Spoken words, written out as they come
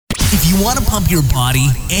If you want to pump your body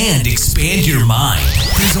and expand your mind,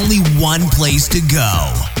 there's only one place to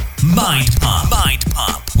go. Mind Pump. Mind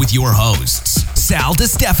Pump with your hosts, Sal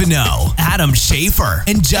DiStefano, Adam Schafer,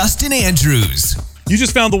 and Justin Andrews. You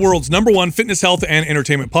just found the world's #1 fitness, health, and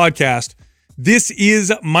entertainment podcast. This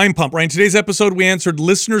is Mind Pump. Right, in today's episode, we answered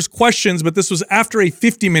listeners' questions, but this was after a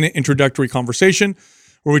 50-minute introductory conversation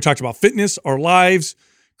where we talked about fitness, our lives,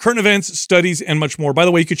 current events, studies, and much more. By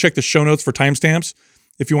the way, you can check the show notes for timestamps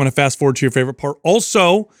if you want to fast forward to your favorite part.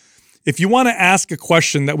 Also, if you want to ask a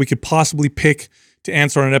question that we could possibly pick to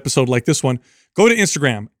answer on an episode like this one, go to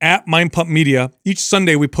Instagram at Mind Pump Media. Each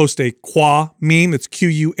Sunday, we post a Quah meme. That's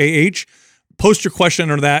Quah. Post your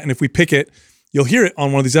question under that, and if we pick it, you'll hear it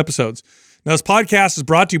on one of these episodes. Now, this podcast is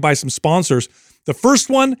brought to you by some sponsors. The first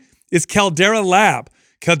one is Caldera Lab.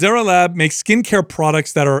 Caldera Lab makes skincare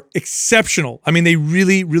products that are exceptional. I mean, they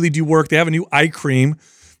really, really do work. They have a new eye cream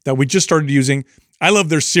that we just started using. I love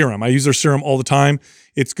their serum. I use their serum all the time.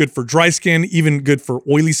 It's good for dry skin, even good for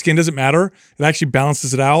oily skin. Doesn't matter. It actually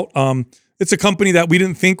balances it out. It's a company that we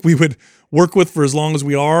didn't think we would work with for as long as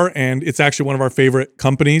we are, and it's actually one of our favorite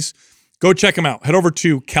companies. Go check them out. Head over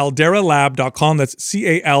to calderalab.com. That's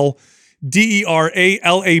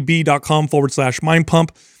CALDERALAB.com/mindpump.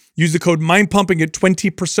 Use the code MindPump and get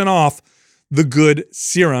 20% off the good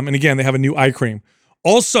serum. And again, they have a new eye cream.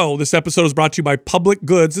 Also, this episode is brought to you by Public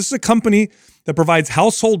Goods. This is a company that provides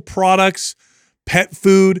household products, pet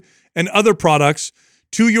food, and other products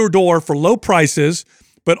to your door for low prices,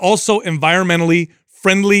 but also environmentally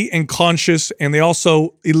friendly and conscious. And they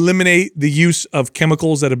also eliminate the use of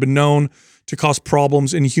chemicals that have been known to cause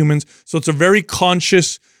problems in humans. So it's a very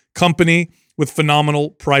conscious company with phenomenal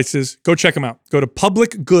prices. Go check them out. Go to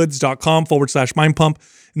publicgoods.com/mindpump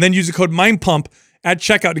and then use the code MindPump at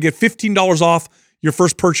checkout to get $15 off your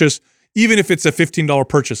first purchase, even if it's a $15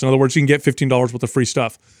 purchase. In other words, you can get $15 worth of free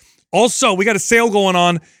stuff. Also, we got a sale going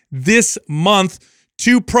on this month.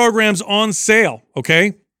 2 programs on sale,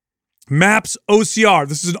 okay? MAPS OCR.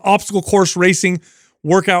 This is an obstacle course racing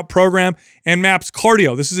workout program. And MAPS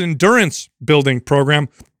Cardio. This is an endurance building program.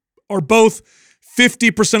 Are both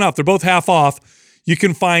 50% off. They're both half off. You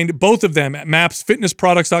can find both of them at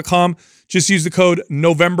mapsfitnessproducts.com. Just use the code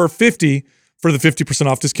November50 for the 50%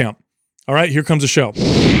 off discount. All right, here comes the show.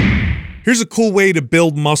 Here's a cool way to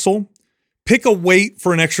build muscle. Pick a weight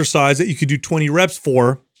for an exercise that you could do 20 reps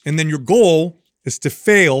for, and then your goal is to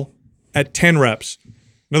fail at 10 reps.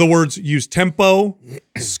 In other words, use tempo,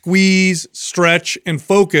 squeeze, stretch, and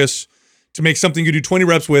focus to make something you do 20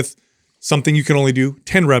 reps with something you can only do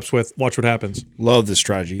 10 reps with. Watch what happens. Love this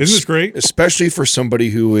strategy. Isn't this great? Especially for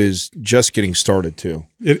somebody who is just getting started too.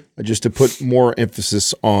 Just to put more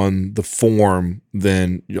emphasis on the form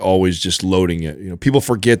than always just loading it. You know, people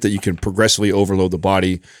forget that you can progressively overload the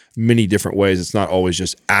body many different ways. It's not always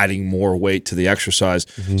just adding more weight to the exercise.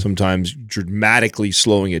 Mm-hmm. Sometimes dramatically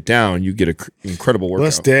slowing it down, you get an incredible workout.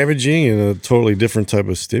 Less damaging and a totally different type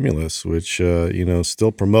of stimulus, which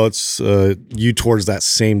still promotes you towards that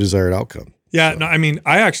same desired outcome. Yeah, no, I mean,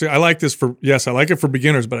 I like this I like it for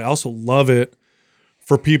beginners, but I also love it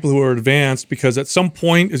for people who are advanced, because at some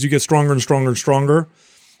point, as you get stronger and stronger and stronger,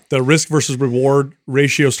 the risk versus reward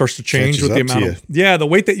ratio starts to change with the amount of the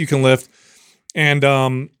weight that you can lift. And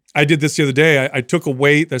I did this the other day. I took a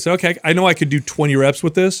weight that said, okay, I know I could do 20 reps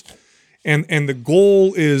with this. And the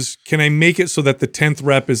goal is, can I make it so that the 10th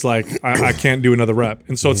rep is like, I can't do another rep.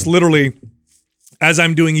 And so it's literally, as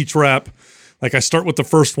I'm doing each rep, like I start with the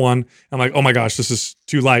first one, I'm like, oh my gosh, this is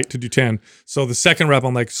too light to do 10. So the second rep,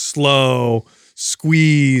 I'm like, slow,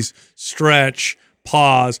 squeeze, stretch,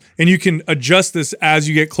 pause. And you can adjust this as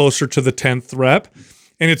you get closer to the 10th rep.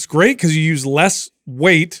 And it's great because you use less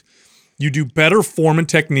weight, you do better form and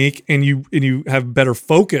technique, and you have better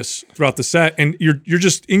focus throughout the set. And you're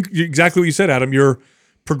just exactly what you said, Adam. You're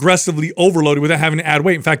progressively overloaded without having to add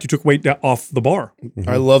weight. In fact, you took weight off the bar. Mm-hmm.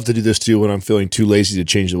 I love to do this too when I'm feeling too lazy to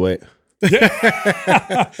change the weight.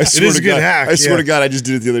 Yeah. It is a good hack. I swear to God, I just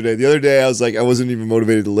did it the other day. The other day, I was like, I wasn't even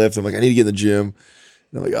motivated to lift. I'm like, I need to get in the gym.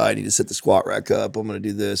 And I'm like, I need to set the squat rack up. I'm going to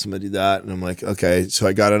do this. I'm going to do that. And I'm like, okay. So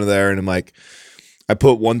I got under there and I'm like, I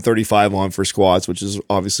put 135 on for squats, which is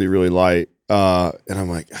obviously really light. And I'm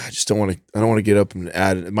like, I don't want to get up and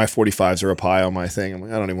add. My 45s are up high on my thing. I'm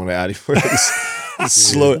like, I don't even want to add anymore. It's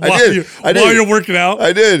slow. While you're working out,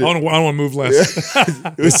 I did. I want to move less.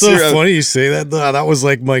 Yeah. It's so funny you say that. That was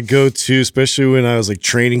like my go-to, especially when I was like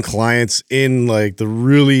training clients in like the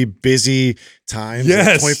really busy times,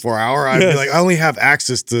 like 24 hour, I'd be like, I only have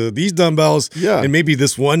access to these dumbbells and maybe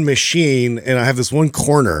this one machine, and I have this one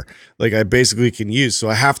corner like I basically can use. So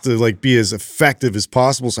I have to like be as effective as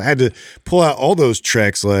possible. So I had to pull out all those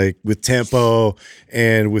tricks like with tempo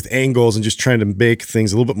and with angles and just trying to make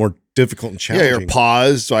things a little bit more difficult and challenging. Yeah, your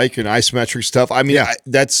pause, so I can isometric stuff. I mean,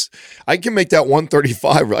 I can make that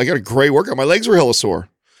 135. I got a great workout. My legs were hella sore.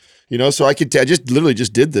 You know, so I just literally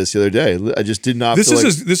did this the other day. I just did not. This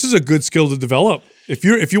is a good skill to develop. If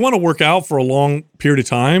you want to work out for a long period of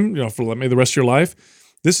time, you know, for maybe the rest of your life,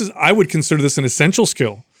 I would consider this an essential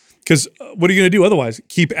skill. Because what are you going to do otherwise?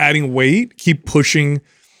 Keep adding weight, keep pushing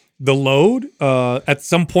the load. At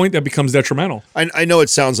some point, that becomes detrimental. I know it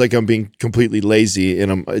sounds like I'm being completely lazy,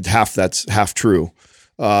 and that's half true.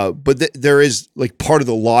 But there is like part of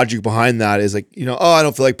the logic behind that is like, you know, I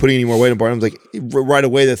don't feel like putting any more weight on bar. I'm like, right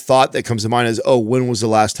away, the thought that comes to mind is, when was the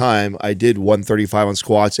last time I did 135 on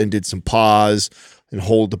squats and did some pause and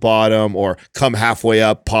hold the bottom, or come halfway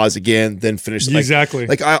up, pause again, then finish. Exactly.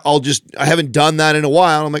 Like I haven't done that in a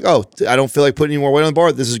while. I'm like, I don't feel like putting any more weight on the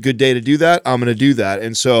bar. This is a good day to do that. I'm going to do that.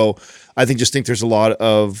 And so I think there's a lot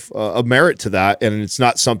of merit to that, and it's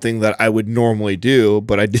not something that I would normally do,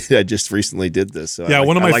 but I just recently did this. So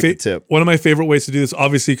one of my favorite ways to do this,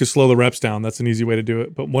 obviously you could slow the reps down. That's an easy way to do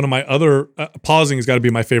it. But one of my other pausing has got to be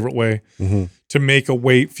my favorite way to make a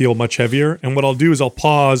weight feel much heavier. And what I'll do is I'll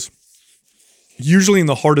pause usually in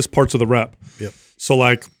the hardest parts of the rep. Yep. So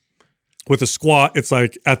like with a squat, it's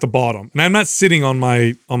like at the bottom, and I'm not sitting on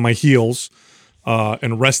my heels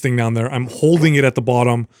and resting down there. I'm holding it at the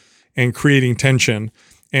bottom and creating tension.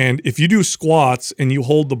 And if you do squats and you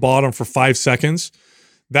hold the bottom for 5 seconds,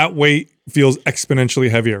 that weight feels exponentially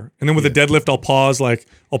heavier. And then with a deadlift, I'll pause, like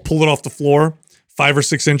I'll pull it off the floor 5 or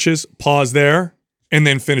 6 inches, pause there, and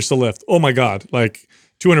then finish the lift. Oh my God. Like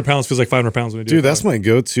 200 pounds feels like 500 pounds when I do it. Dude, that's my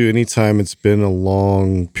go-to anytime it's been a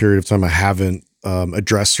long period of time I haven't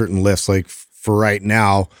addressed certain lifts. Like for right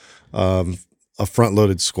now, a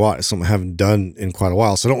front-loaded squat is something I haven't done in quite a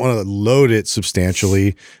while. So I don't want to load it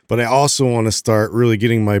substantially, but I also want to start really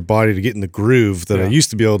getting my body to get in the groove that I used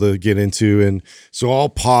to be able to get into. And so I'll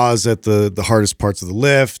pause at the hardest parts of the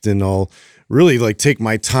lift, and I'll really like take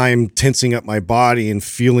my time tensing up my body and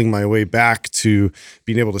feeling my way back to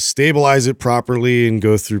being able to stabilize it properly and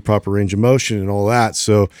go through proper range of motion and all that.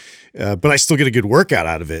 So, but I still get a good workout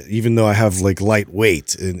out of it, even though I have like light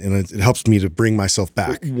weight, and it helps me to bring myself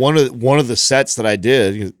back. One of the sets that I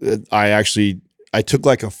did, I took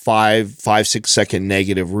like a 5-6 second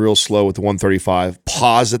negative real slow with the 135,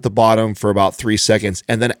 pause at the bottom for about 3 seconds,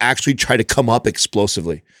 and then actually try to come up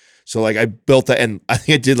explosively. So like I built that, and I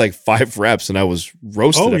think I did like 5 reps, and I was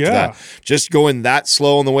roasted after that. Just going that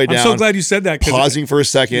slow on the way down. I'm so glad you said that. Pausing for a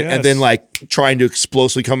second, and then like trying to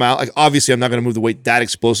explosively come out. Like obviously I'm not going to move the weight that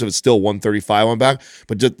explosive. It's still 135 on back,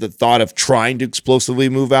 but just the thought of trying to explosively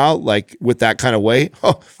move out like with that kind of weight.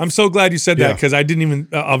 I'm so glad you said that, because I didn't even,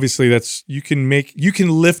 obviously you can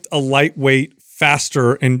lift a lightweight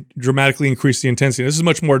faster and dramatically increase the intensity. This is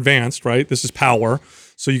much more advanced, right? This is power.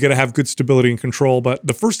 So you got to have good stability and control. But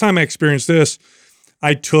the first time I experienced this,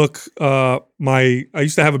 I took I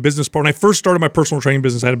used to have a business partner. When I first started my personal training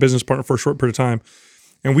business, I had a business partner for a short period of time.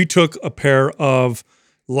 And we took a pair of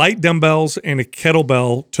light dumbbells and a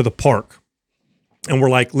kettlebell to the park. And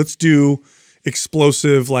we're like, let's do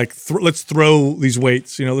explosive, like let's throw these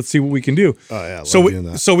weights, let's see what we can do. Oh yeah.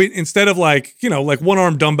 So we instead of like, like one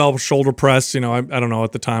arm dumbbell shoulder press, I don't know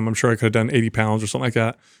at the time, I'm sure I could have done 80 pounds or something like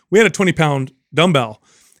that. We had a 20-pound dumbbell.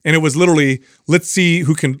 And it was literally, let's see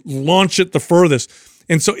who can launch it the furthest.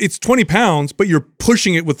 And so it's 20 pounds, but you're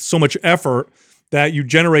pushing it with so much effort that you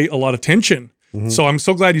generate a lot of tension. Mm-hmm. So I'm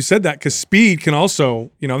so glad you said that, because speed can also,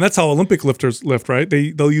 and that's how Olympic lifters lift, right?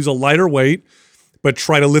 They'll use a lighter weight, but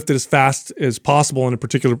try to lift it as fast as possible in a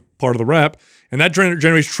particular part of the rep. And that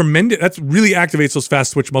generates tremendous, that really activates those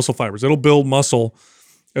fast twitch muscle fibers. It'll build muscle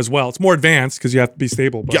as well. It's more advanced because you have to be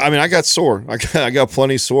stable. But. Yeah, I mean, I got sore. I got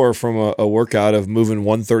plenty sore from a workout of moving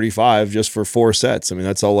 135 just for 4 sets. I mean,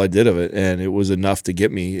 that's all I did of it, and it was enough to get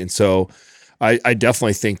me. And so I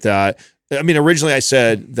definitely think that, I mean, originally I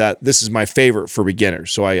said that this is my favorite for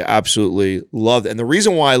beginners. So I absolutely loved it. And the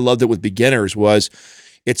reason why I loved it with beginners was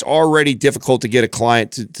it's already difficult to get a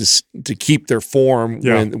client to keep their form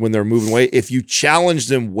when they're moving weight. If you challenge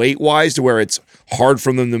them weight-wise to where it's hard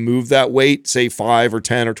for them to move that weight, say 5 or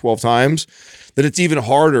 10 or 12 times, then it's even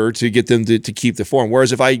harder to get them to keep the form.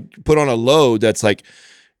 Whereas if I put on a load that's like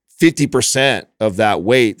 50% of that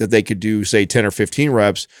weight that they could do, say 10 or 15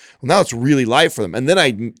 reps, well, now it's really light for them. And then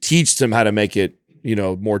I teach them how to make it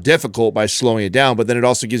more difficult by slowing it down, but then it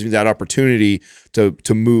also gives me that opportunity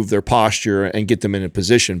to move their posture and get them in a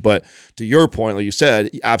position. But to your point, like you said,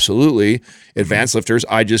 absolutely, advanced lifters,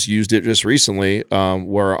 I just used it just recently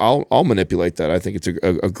where I'll manipulate that. I think it's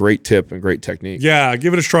a great tip and great technique. Yeah,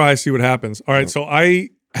 give it a try, see what happens. All right, so I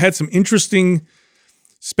had some interesting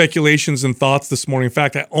speculations and thoughts this morning. In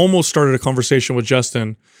fact, I almost started a conversation with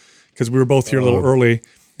Justin because we were both here a little early.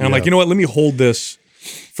 And I'm like, you know what, let me hold this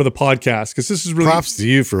for the podcast because this is really props to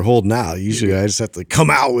you for holding out. Usually I just have to come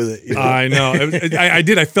out with it. I know. I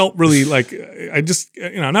did. I felt really like I just,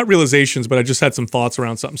 not realizations, but I just had some thoughts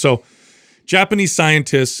around something. So Japanese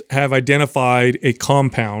scientists have identified a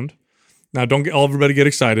compound. Now, don't get everybody get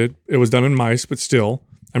excited. It was done in mice, but still,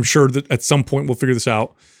 I'm sure that at some point we'll figure this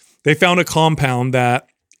out. They found a compound that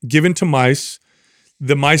given to mice,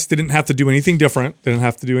 the mice didn't have to do anything different. They didn't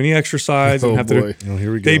have to do any exercise. Here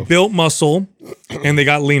we go. They built muscle and they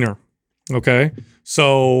got leaner. Okay.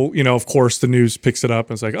 So, of course, the news picks it up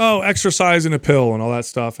and it's like, oh, exercise in a pill and all that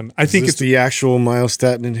stuff. And I think it's the actual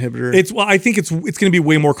myostatin inhibitor. I think it's going to be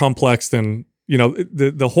way more complex than,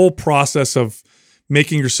 the whole process of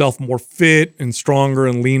making yourself more fit and stronger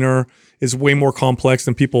and leaner is way more complex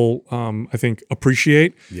than people, I think,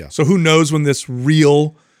 appreciate. Yeah. So who knows when this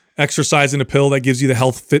real exercise in a pill that gives you the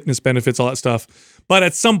health, fitness benefits, all that stuff. But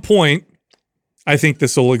at some point, I think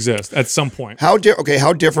this will exist. At some point. How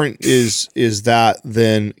different is that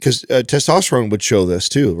than, because testosterone would show this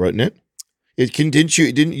too, wouldn't it?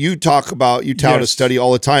 Didn't you talk about, you tout a study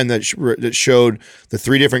all the time that showed the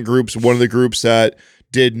 3 different groups. One of the groups that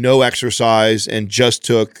did no exercise and just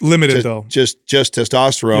took just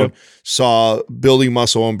testosterone, saw building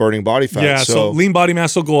muscle and burning body fat. Yeah, so lean body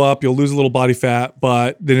mass will go up, you'll lose a little body fat,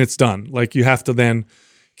 but then it's done. Like you have to then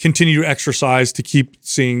continue to exercise to keep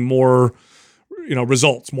seeing more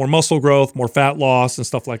results, more muscle growth, more fat loss and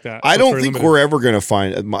stuff like that. I don't think we're ever going to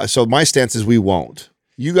find, so my stance is we won't.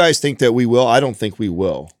 You guys think that we will? I don't think we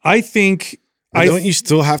will. I think don't you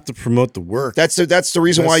still have to promote the work? That's the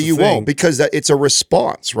reason why you won't, because it's a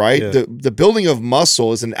response, right? Yeah. The building of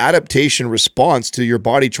muscle is an adaptation response to your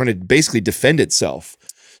body trying to basically defend itself.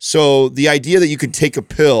 So the idea that you can take a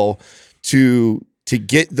pill to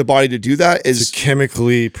get the body to do that is to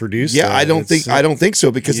chemically produce. Yeah, I don't think so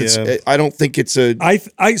because I don't think it's a.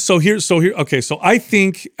 Okay, so I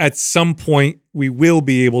think at some point we will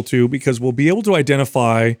be able to, because we'll be able to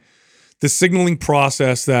identify the signaling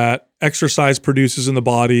process that exercise produces in the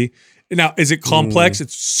body. Now, is it complex?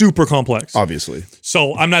 It's super complex. Obviously.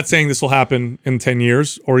 So I'm not saying this will happen in 10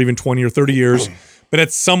 years or even 20 or 30 years, but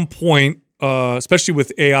at some point, especially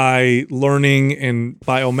with AI learning and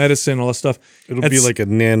biomedicine, all that stuff. It'll be like a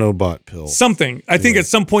nanobot pill. Something. I think at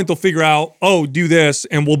some point they'll figure out, do this,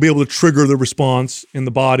 and we'll be able to trigger the response in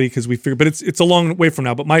the body because we figure, but it's a long way from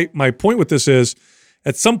now. But my point with this is,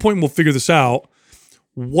 at some point we'll figure this out.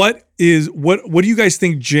 What do you guys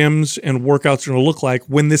think gyms and workouts are going to look like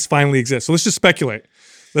when this finally exists? So let's just speculate.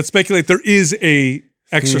 Let's speculate there is a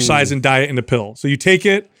exercise and diet in a pill. So you take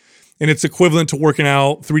it and it's equivalent to working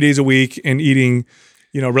out 3 days a week and eating,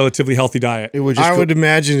 relatively healthy diet. I would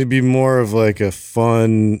imagine it'd be more of like a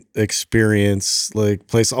fun experience, like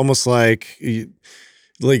place, almost like a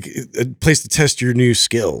place to test your new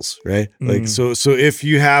skills, right? Like, so if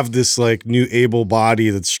you have this like new able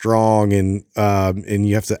body that's strong and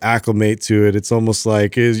you have to acclimate to it, it's almost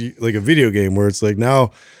like a video game where it's like,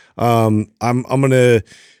 now I'm gonna,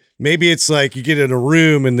 maybe it's like you get in a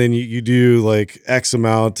room and then you do like X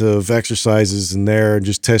amount of exercises in there and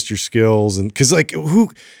just test your skills. And cause at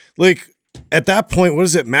that point, what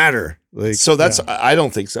does it matter? Like, so I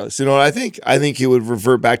don't think so. So, what I think it would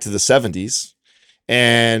revert back to the 70s.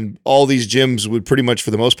 And all these gyms would pretty much,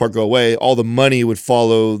 for the most part, go away. All the money would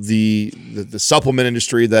follow the supplement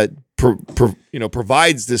industry that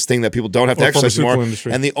provides this thing that people don't have to exercise anymore.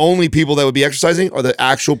 And the only people that would be exercising are the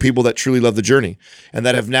actual people that truly love the journey and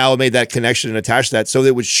that have now made that connection and attached to that. So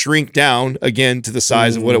it would shrink down again to the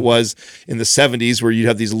size of what it was in the 70s, where you'd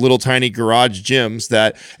have these little tiny garage gyms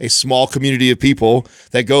that a small community of people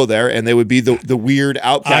that go there, and they would be the weird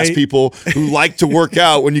outcast people who like to work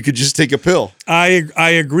out when you could just take a pill. I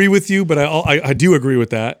agree with you, but I do agree with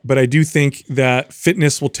that. But I do think that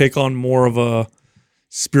fitness will take on more of a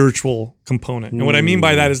spiritual component. And what I mean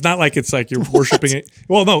by that is not like it's like you're worshiping it.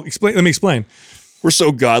 Well, no, let me explain. We're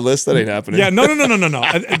so godless that ain't happening. Yeah, no.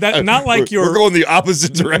 Not like we're going the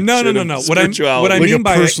opposite direction. No. What I mean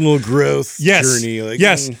by personal growth journey.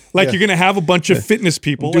 You're gonna have a bunch of fitness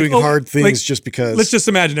people doing hard things just because. Let's just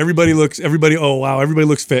imagine everybody looks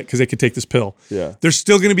fit because they could take this pill. Yeah. There's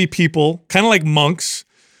still gonna be people, kind of like monks,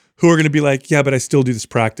 who are going to be like, yeah, but I still do this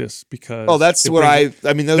practice because. Oh, that's what I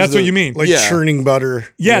mean. That's what you mean. Like churning butter.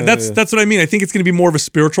 Yeah, that's what I mean. I think it's going to be more of a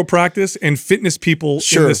spiritual practice, and fitness people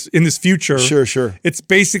in this future. Sure. It's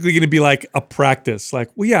basically going to be like a practice.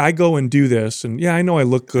 Like, well, yeah, I go and do this, and yeah, I know I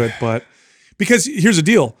look good, but because here's the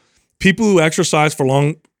deal: people who exercise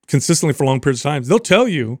consistently for long periods of time, they'll tell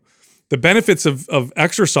you the benefits of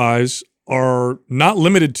exercise are not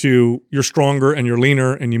limited to you're stronger and you're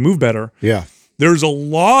leaner and you move better. Yeah. There's a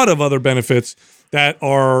lot of other benefits that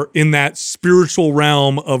are in that spiritual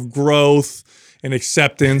realm of growth and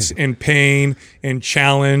acceptance and pain and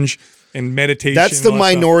challenge and meditation. That's the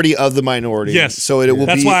minority of the minority. Yes. So it'll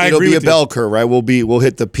be a bell curve, right? We'll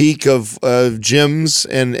hit the peak of gyms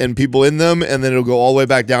and people in them, and then it'll go all the way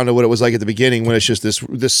back down to what it was like at the beginning when it's just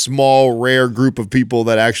this small, rare group of people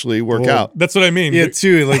that actually work out. That's what I mean. Yeah,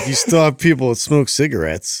 too. Like you still have people that smoke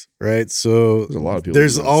cigarettes, right? So there's a lot of people.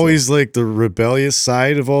 There's always like the rebellious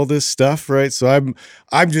side of all this stuff, right? So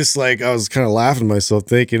I'm just like, I was kind of laughing to myself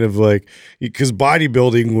thinking of like, because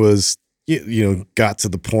bodybuilding was, got to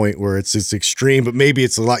the point where it's extreme, but maybe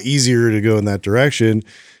it's a lot easier to go in that direction,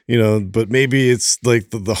 but maybe it's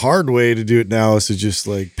like the hard way to do it now is to just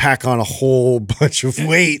like pack on a whole bunch of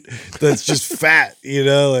weight that's just fat,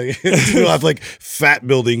 like we'll have like fat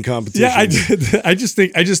building competition. Yeah, I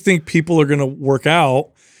just think people are going to work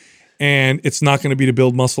out, and it's not going to be to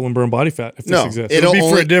build muscle and burn body fat if this exists. It'll be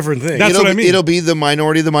for a different thing. That's what I mean. It'll be the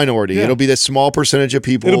minority of the minority. Yeah. It'll be the small percentage of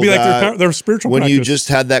people. It'll be like their spiritual when practice. You just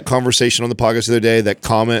had that conversation on the podcast the other day, that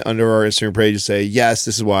comment under our Instagram page to say, yes,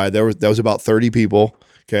 this is why. That was about 30 people.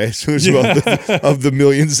 Okay, so it was about of the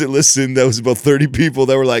millions that listened, that was about 30 people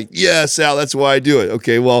that were like, yeah, Sal, that's why I do it.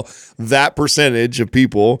 Okay, well, that percentage of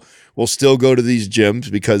people will still go to these gyms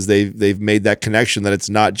because they've made that connection that it's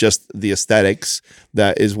not just the aesthetics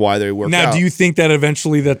that is why they work out. Now, do you think that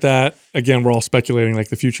eventually that again, we're all speculating like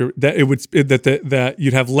the future, that that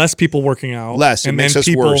you'd have less people working out? Less. It makes us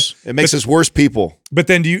worse. It makes us worse people. But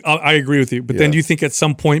then I agree with you. But then do you think at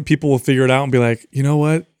some point people will figure it out and be like, you know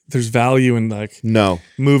what? There's value in like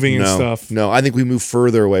moving and stuff. No, I think we move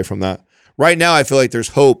further away from that. Right now, I feel like there's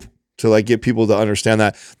hope to like get people to understand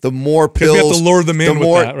that the more pills, we have to lure them in with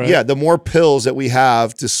that, right? Yeah, the more pills that we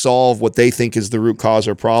have to solve what they think is the root cause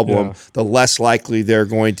or problem, the less likely they're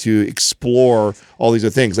going to explore all these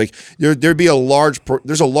other things. Like there's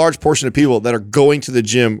a large portion of people that are going to the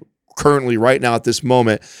gym currently right now at this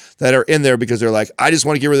moment that are in there because they're like, I just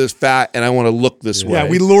want to get rid of this fat and I want to look this way. Yeah,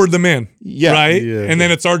 we lured them in. Yeah. Right? Yeah, and then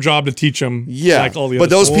it's our job to teach them. Yeah. Like all the but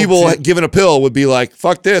other those people given a pill would be like,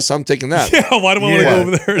 fuck this, I'm taking that. Yeah, why do I want to go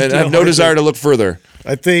over there? And I have no desire to look further.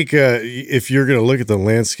 I think if you're going to look at the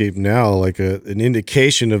landscape now, like an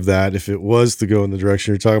indication of that, if it was to go in the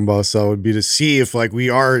direction you're talking about, so would be to see if like we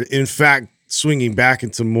are in fact swinging back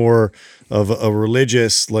into more of a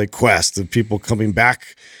religious like quest of people coming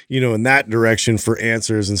back, in that direction for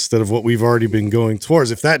answers instead of what we've already been going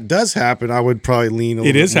towards. If that does happen, I would probably lean a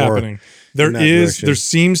little bit more. It is happening. There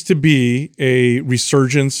seems to be a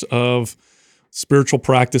resurgence of spiritual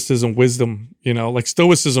practices and wisdom, like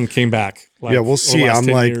Stoicism came back. Like, we'll see. I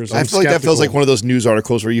feel like that feels like one of those news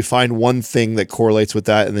articles where you find one thing that correlates with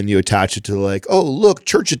that and then you attach it to like, oh, look,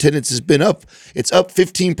 church attendance has been up. It's up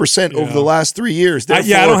 15% over the last 3 years. I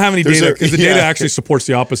don't have any data because the data actually supports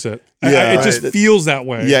the opposite. It just feels that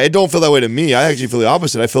way. Yeah, it don't feel that way to me. I actually feel the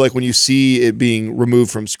opposite. I feel like when you see it being removed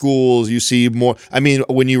from schools, you see more. I mean,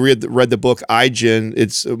 when you read the book iGen,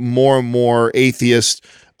 it's more and more atheists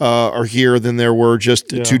are here than there were just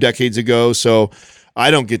 2 decades ago. So I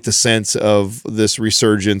don't get the sense of this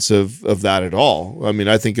resurgence of that at all. I mean,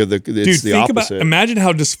 I think it's the opposite. Imagine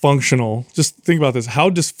how dysfunctional, just think about this, how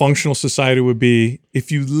dysfunctional society would be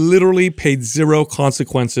if you literally paid zero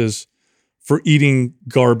consequences for eating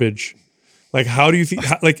garbage. Like, how do you think,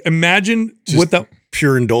 imagine just what that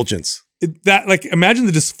pure indulgence. Imagine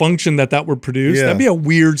the dysfunction that would produce. That'd be a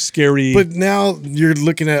weird, scary. But now you're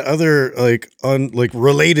looking at other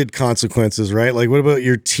related consequences, right? Like, what about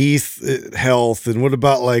your teeth health, and what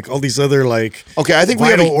about like all these other I think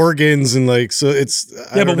vital organs and so it's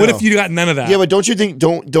but what if you got none of that? Yeah, but don't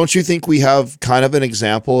you think we have kind of an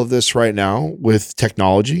example of this right now with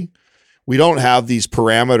technology? We don't have these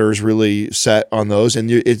parameters really set on those, and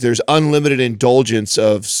there's unlimited indulgence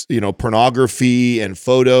of pornography and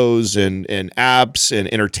photos and apps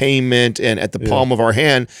and entertainment and at the palm of our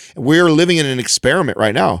hand. We're living in an experiment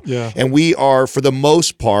right now, and we are for the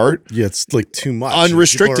most part, it's like too much,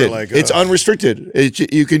 unrestricted. It's unrestricted.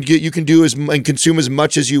 You can do and consume as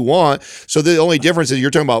much as you want. So the only difference is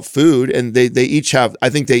you're talking about food, and they each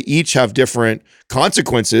have different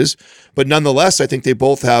consequences, but nonetheless, I think they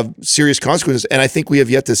both have serious consequences, and I think we have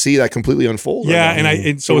yet to see that completely unfold. Yeah,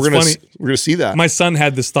 so it's funny. We're going to see that. My son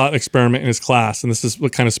had this thought experiment in his class, and this is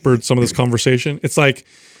what kind of spurred some of this conversation. It's like,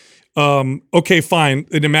 okay, fine.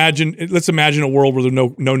 Let's imagine a world where there are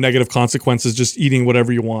no negative consequences, just eating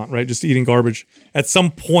whatever you want, right? Just eating garbage. At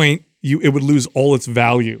some point, it would lose all its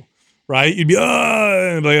value, right? You'd be,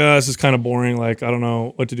 this is kind of boring. Like, I don't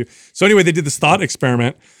know what to do. So anyway, they did this thought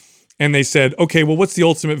experiment. And they said, okay, well, what's the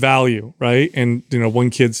ultimate value, right? And one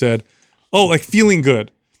kid said, oh, like feeling good.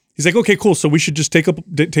 He's like, okay, cool. So we should just take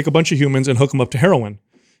a bunch of humans and hook them up to heroin,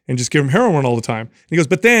 and just give them heroin all the time. And he goes,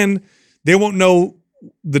 but then they won't know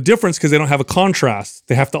the difference because they don't have a contrast.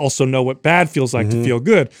 They have to also know what bad feels like to feel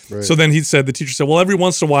good. Right. So then the teacher said, well, every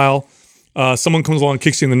once in a while, someone comes along and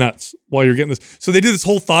kicks you in the nuts while you're getting this. So they did this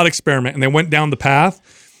whole thought experiment, and they went down the path.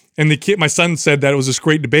 And my son said that it was this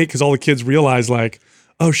great debate because all the kids realized, like,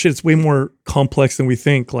 oh shit, it's way more complex than we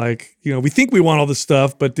think. Like, we think we want all this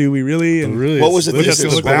stuff, but do we really? And really, what was the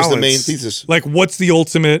thesis? What was the main thesis? Like, what's the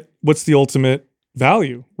ultimate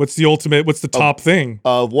value? What's the top thing?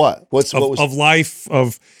 Of what? Of life,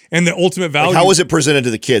 and the ultimate value. Like, how was it presented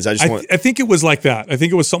to the kids? I think it was like that. I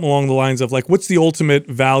think it was something along the lines of like, what's the ultimate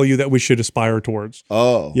value that we should aspire towards?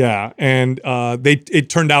 Oh. Yeah. And it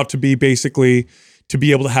turned out to be basically to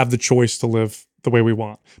be able to have the choice to live the way we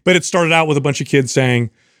want. But it started out with a bunch of kids saying,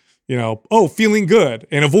 feeling good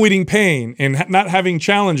and avoiding pain and not having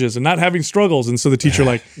challenges and not having struggles. And so the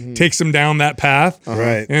teacher takes them down that path.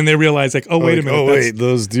 Right. And they realize like, wait a minute. Oh, wait,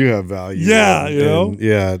 those do have value.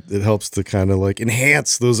 Yeah. It helps to kind of like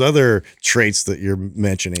enhance those other traits that you're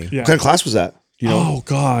mentioning. Yeah. What kind of class was that? Oh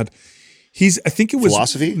God. I think it was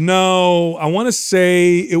philosophy. No, I want to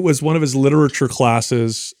say it was one of his literature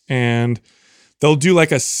classes, and they'll do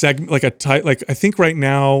like a segment, I think right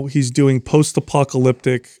now he's doing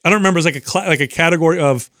post-apocalyptic. I don't remember. It's like a category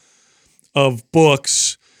of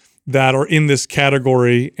books that are in this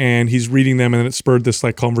category, and he's reading them, and then it spurred this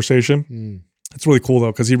like conversation. It's really cool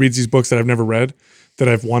though, because he reads these books that I've never read that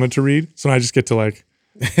I've wanted to read. So now I just get to like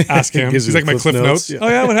ask him. He's like my cliff notes. Yeah. Oh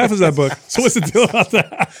yeah, what happens that book? So what's the deal about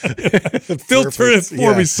that? Filter it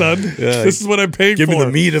for me, son. Yeah. This is what I'm paying for. Give me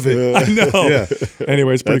the meat of it. I know. Yeah.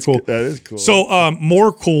 Anyway, it's pretty cool. That is cool. So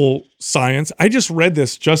more cool science. I just read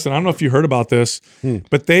this, Justin. I don't know if you heard about this,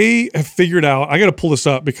 but they have figured out, I got to pull this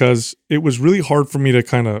up because it was really hard for me to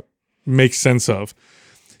kind of make sense of.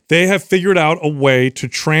 They have figured out a way to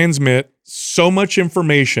transmit so much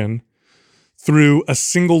information through a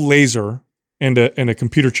single laser and a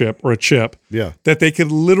computer chip or a chip that they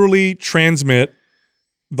could literally transmit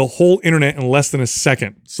the whole internet in less than a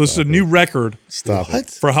second. So this is a new record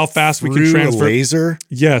for how fast we can transfer. Laser?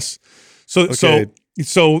 Yes. So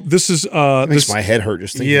this is it makes my head hurt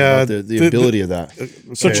just thinking about the ability of that.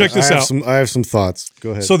 So check this out. I have some thoughts.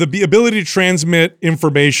 Go ahead. So the ability to transmit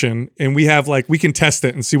information, and we can test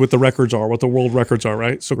it and see what the records are, what the world records are,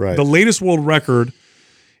 right? So the latest world record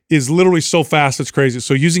is literally so fast, it's crazy.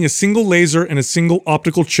 So using a single laser and a single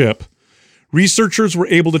optical chip, researchers were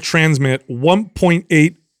able to transmit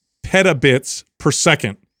 1.8 petabits per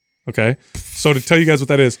second. Okay? So to tell you guys what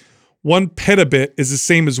that is, 1 petabit is the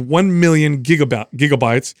same as 1 million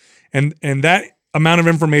gigabytes, and that amount of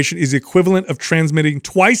information is the equivalent of transmitting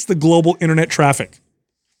twice the global internet traffic.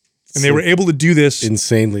 And they were able to do this.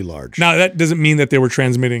 Insanely large. Now, that doesn't mean that they were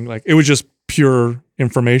transmitting, like, it was just pure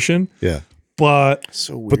information. Yeah. But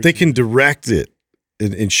they can direct it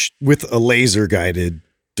with a laser guided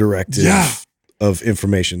directive of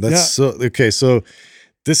information. That's so okay. So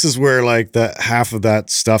this is where like that half of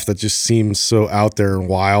that stuff that just seems so out there and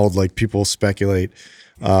wild, like people speculate,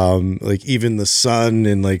 like even the sun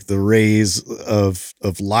and like the rays of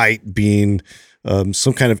light being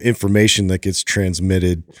some kind of information that gets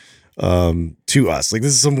transmitted to us. Like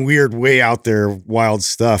this is some weird, way out there, wild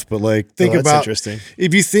stuff. But like, think about interesting.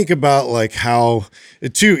 If you think about like how,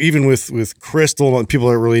 too, even with crystal and people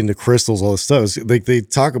that are really into crystals, all this stuff, is like they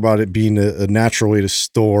talk about it being a natural way to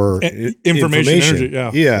store information.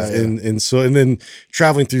 Energy, and then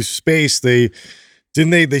traveling through space, they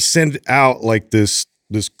send out like this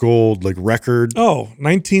gold like record.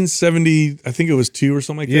 1970, I think it was 2 or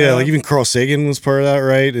something like that. Yeah, like even Carl Sagan was part of that,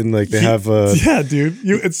 right? And like they have yeah, dude.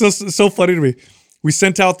 It's so funny to me. We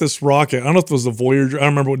sent out this rocket. I don't know if it was the Voyager. I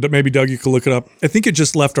don't remember. Maybe Doug, you could look it up. I think it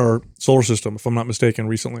just left our solar system, if I'm not mistaken,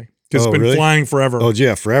 recently. Because it's been flying forever. Oh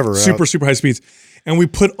yeah, forever. Super high speeds. And we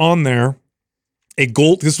put on there a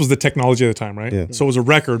gold. This was the technology at the time, right? Yeah. So it was a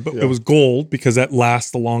record, but it was gold because that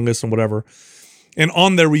lasts the longest and whatever. And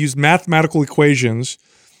on there, we used mathematical equations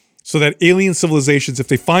so that alien civilizations, if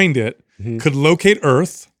they find it, could locate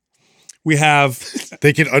Earth, We have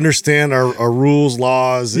They could understand our rules,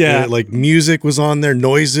 laws. Yeah. Like music was on there,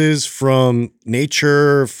 noises from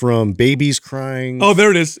nature, from babies crying. oh,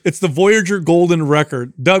 there it is. It's the Voyager Golden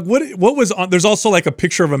Record. Doug, what was on? There's also like a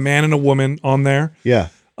picture of a man and a woman on there. Yeah.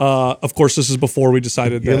 Of course, this is before we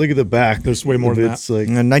decided Yeah, that. look at the back. There's way more than it's that. like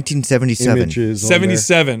 1977. images on there.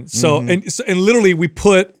 77. So, and literally we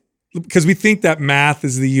put, because we think that math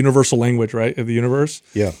is the universal language, right, of the universe.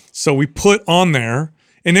 Yeah. So we put on there,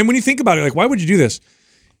 and then when you think about it, like, why would you do this?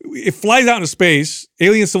 It flies out into space,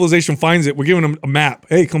 alien civilization finds it, we're giving them a map.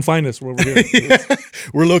 Hey, come find us. What we're doing.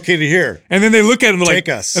 We're located here. And then they look at it and they're Take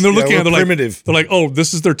like, us. and they're Yeah, looking at it, we're they're primitive. like, they're like, oh,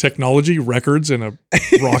 this is their technology, records, and a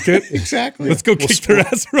rocket. Exactly. Let's go kick their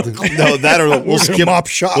ass real quick. No, that or we'll skip mop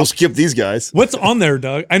shop. We'll skip these guys. What's on there,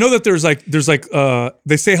 Doug? I know that there's like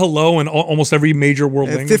they say hello in almost every major world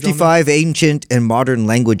language. 55 ancient and modern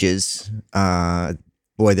languages.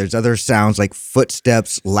 Boy, there's other sounds like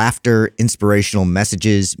footsteps, laughter, inspirational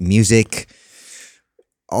messages, music,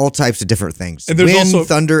 all types of different things. And there's Wind, also-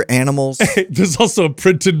 thunder, animals. There's also a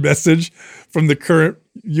printed message from the current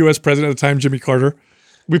U.S. president at the time, Jimmy Carter.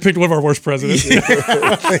 We picked one of our worst presidents.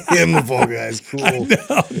 Him, the Fall Guy's cool.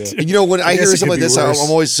 You know, when I hear guess it something could like be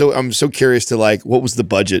this, worse. I'm so curious to like, what was the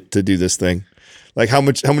budget to do this thing? Like how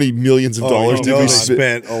many millions of dollars did we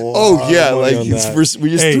spend? a lot Oh yeah, of money like on that.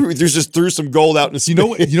 we just threw some gold out in space.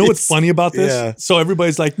 You know what's funny about this? Yeah. So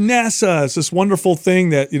everybody's like, NASA is this wonderful thing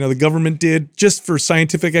that the government did just for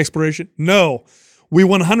scientific exploration. No, we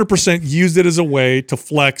 100% used it as a way to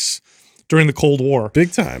flex during the Cold War.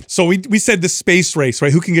 Big time. So we said the space race,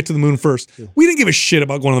 right? Who can get to the moon first? We didn't give a shit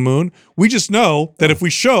about going to the moon. We just know that if we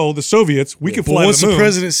show the Soviets, we can But fly once to the the moon.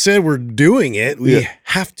 president said we're doing it, we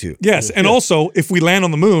have to. Yes, and also if we land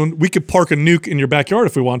on the moon, we could park a nuke in your backyard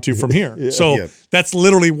if we want to from here. So Yeah. that's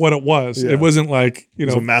literally what it was. It wasn't like a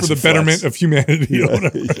for the massive betterment flex. of humanity or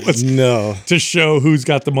whatever. It was No. to show who's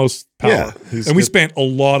got the most power. Yeah, who's and we got- spent a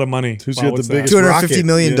lot of money. Who's Wow, got the what's that? biggest $250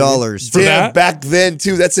 million. rocket, For Damn, that? back then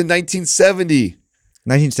too. That's in 1970.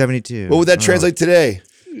 1972. What would that translate today?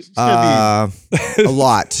 A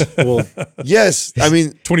lot. Well, Yes, I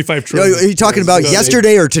mean 25 Are trillion. you talking about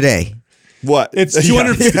yesterday or today? what? It's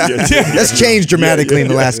 250. That's changed dramatically in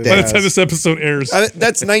the last By the day. time this episode airs. That's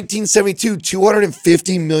 1972.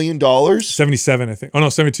 $250 million. 77, I think. Oh no,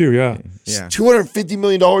 72. Yeah. Yeah. $250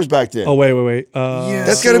 million back then. Oh wait.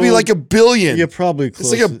 That's got to be like a billion. yeah, probably It's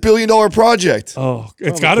close. like $1 billion project, Oh,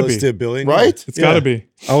 it's probably got to close be. to $1 billion. right? It's got to be.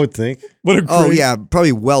 I would think. What a great. Oh, yeah.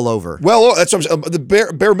 Probably well over. Well, that's what I'm saying. The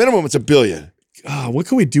bare minimum. It's $1 billion. What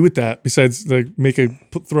can we do with that besides like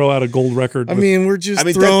throw out a gold record? I mean, we're just I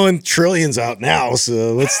mean, throwing trillions out now,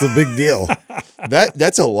 so what's the big deal?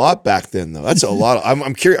 That's a lot back then, though. That's a lot.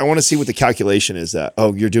 I'm curious. I want to see what the calculation is. That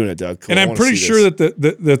you're doing it, Doug. Cool. and I I'm wanna pretty see sure this.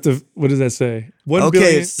 that the what does that say? 1 Okay,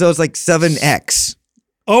 billion. so it's like 7x.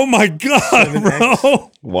 Oh my god,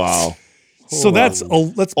 bro! Wow. So that's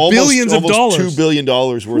Almost, billions of almost dollars. $2 billion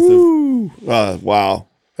worth of. Wow,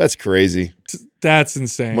 that's crazy. That's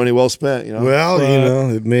insane. Money well spent. Well,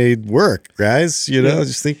 it made work, guys.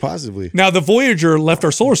 Just think positively. Now the Voyager left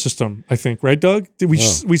our solar system. I think, right, Doug? Did we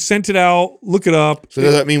sent it out? Look it up. So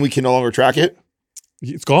does that mean we can no longer track it?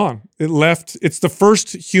 It's gone. It left. It's the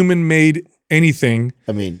first human-made anything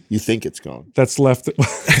I mean, you think it's gone? that's left.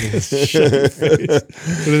 Shut your face.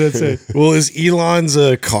 What did that say? Well, is Elon's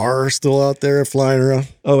car still out there flying around?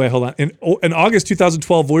 Oh, wait, hold on. In August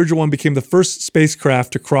 2012, Voyager 1 became the first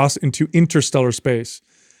spacecraft to cross into interstellar space.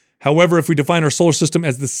 However, if we define our solar system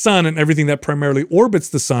as the sun and everything that primarily orbits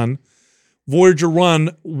the sun, Voyager 1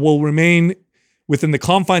 will remain within the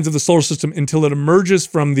confines of the solar system until it emerges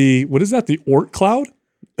from the, what is that, the Oort cloud?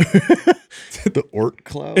 The Oort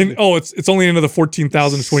cloud? And it's only another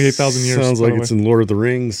 14,000 to 28,000 years. Sounds by like the it's way. in Lord of the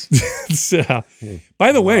Rings. Yeah.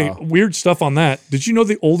 By the way, weird stuff on that. Did you know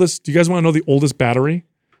do you guys want to know the oldest battery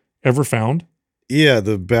ever found? Yeah,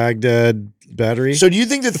 the Baghdad battery. So do you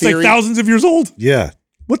think the It's theory? like thousands of years old. yeah.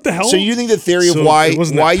 What the hell? So you think the theory of So why it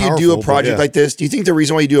wasn't that you do powerful, a but project yeah. like this? Do you think the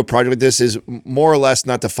reason why you do a project like this is more or less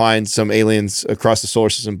not to find some aliens across the solar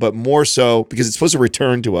system, but more so because it's supposed to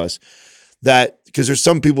return to us? Because there's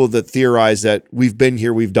some people that theorize that we've been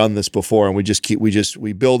here, we've done this before, and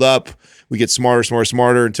we build up, we get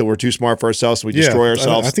smarter until we're too smart for ourselves, so we destroy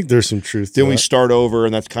ourselves. I think there's some truth Then to we that. start over,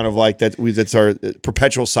 and that's kind of like that. That's our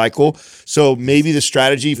perpetual cycle. So maybe the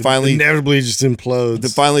strategy finally. inevitably just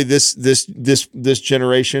implodes. Finally, this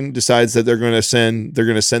generation decides that they're going to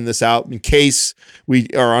send this out in case we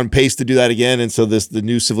are on pace to do that again, and so the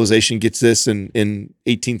new civilization gets this in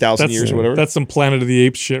 18,000 years or whatever. That's some Planet of the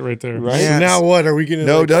Apes shit right there. Right? Yeah. So now what? Are we going to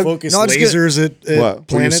No, Doug? focus No, it's lasers at What? What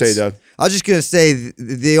do you planets? say, Doug? I was just gonna say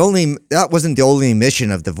that wasn't the only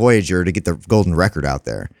mission of the Voyager to get the golden record out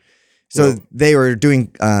there. So they were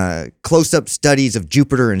doing close-up studies of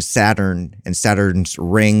Jupiter and Saturn's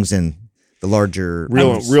rings and the larger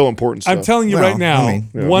real important stuff. I'm telling you right now,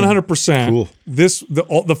 100%. Cool.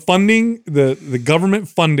 The funding, the government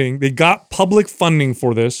funding, they got public funding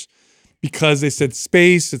for this because they said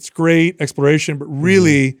space, it's great exploration, but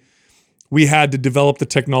really we had to develop the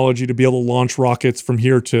technology to be able to launch rockets from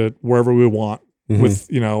here to wherever we want. With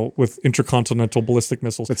intercontinental ballistic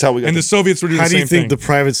missiles. That's how we got. And the Soviets were doing the same thing. How do you think the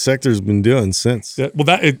private sector's been doing since? And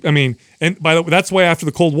by the way, that's why after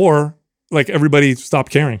the Cold War, like everybody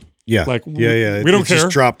stopped caring. Yeah, like we don't it care. Just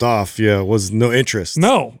dropped off. Yeah, was no interest.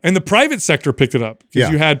 No, and the private sector picked it up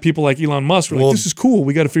because you had people like Elon Musk who were like, "This is cool.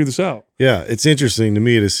 We got to figure this out." Yeah, it's interesting to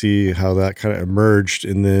me to see how that kind of emerged,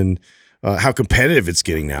 and then how competitive it's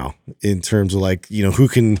getting now in terms of like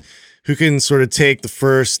who can sort of take the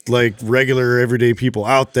first like regular everyday people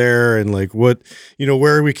out there and like what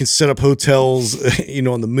where we can set up hotels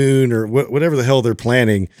on the moon or whatever the hell they're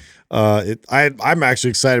planning. I'm actually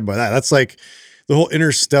excited by that. That's like the whole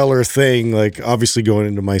interstellar thing, like obviously going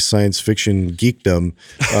into my science fiction geekdom.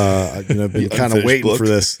 I've been kind of waiting for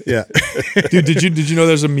this. Yeah. Dude, did you know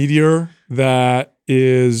there's a meteor that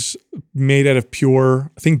is made out of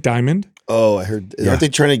pure, I think, diamond? Oh, I heard. Aren't they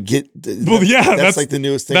trying to get? That's like the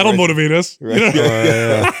newest thing. That'll motivate us.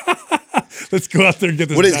 Right? Let's go out there and get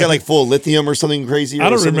this. What is it got, like full lithium or something crazy? I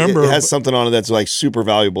don't remember. It has something on it that's like super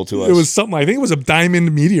valuable to us. It was something. I think it was a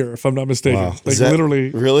diamond meteor, if I'm not mistaken. Wow. Like literally.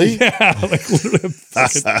 Really? Yeah. Like literally.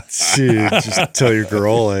 Dude, just tell your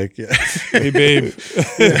girl like, hey babe,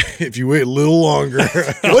 if you wait a little longer.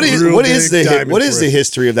 What is the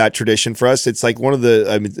history of that tradition for us? It's like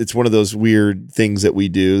it's one of those weird things that we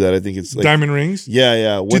do that I think it's like diamond rings.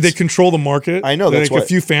 Yeah. Do they control the market? I know that's like a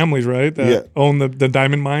few families, right? That own the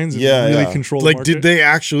diamond mines. And really control the market. Did they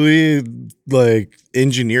actually like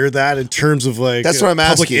engineer that in terms of like that's what I'm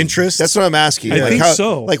asking. Public interest? That's what I'm asking. I think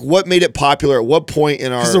so. Like what made it popular? At what point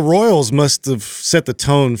in our? Because the royals must have set the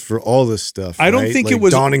tone for all this stuff. I don't think it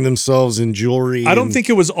was donning themselves in jewelry. I don't think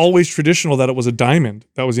it was always traditional that it was a diamond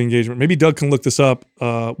that was the engagement. Maybe Doug can look this up.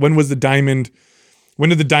 When did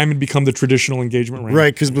the diamond become the traditional engagement ring?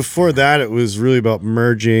 Right, because before that it was really about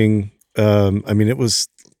merging. It was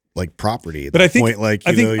like property. At that point, like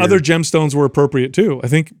I think other gemstones were appropriate too. I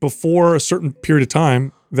think before a certain period of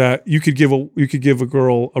time that you could give a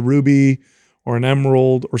girl a ruby or an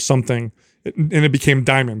emerald or something, and it became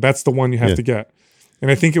diamond. That's the one you have to get.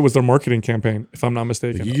 And I think it was their marketing campaign, if I'm not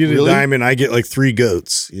mistaken. You get a diamond, I get like 3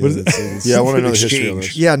 goats. I want to know the history of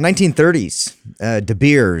this. Yeah, 1930s, De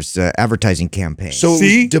Beers advertising campaign. So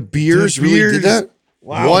De Beers really did that?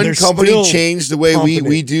 Wow, one company changed the way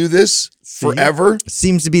we do this forever?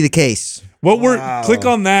 Seems to be the case. Click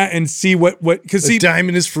on that and see what because the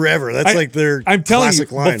diamond is forever. That's like their I'm telling you,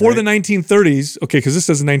 line, before right? the 1930s, okay, because this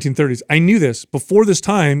says the 1930s. I knew this. Before this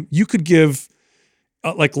time, you could give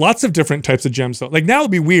like lots of different types of gemstones. Like now it'd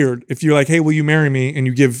be weird if you're like, hey, will you marry me? And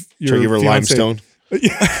you give your give her fiancé limestone.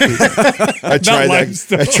 I tried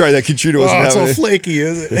that. Katrina wasn't it's having all it. flaky,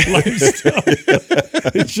 is it? Limestone.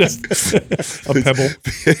 It's just a pebble.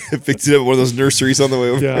 Picked it up at one of those nurseries on the way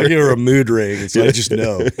over. Yeah. I give her a mood ring, so I just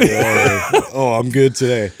know. I'm good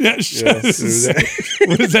today. Yeah,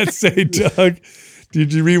 what does that say, Doug?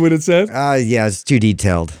 Did you read what it said? Yeah, it's too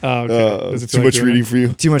detailed. Oh, okay. Does it Too feel much like reading for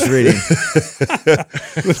you. Too much reading.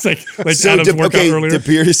 It's like Adam's workout earlier. De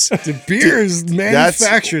Beers. De Beers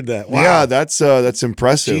manufactured that. Wow. Yeah, that's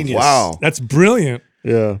impressive. Genius. Wow. That's brilliant.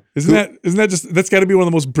 Yeah. Isn't that just that's got to be one of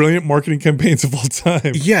the most brilliant marketing campaigns of all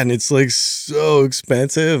time. Yeah, and it's like so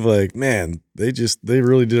expensive. Like, man, they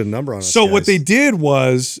really did a number on us. So what they did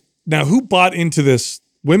was, now who bought into this?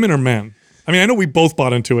 Women or men? I mean, I know we both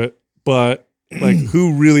bought into it, but like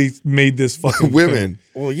who really made this fucking women? thing?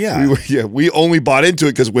 Well, yeah. We only bought into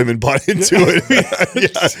it because women bought into it.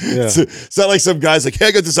 Yeah. It's not like some guy's like, hey,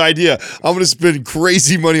 I got this idea. I'm going to spend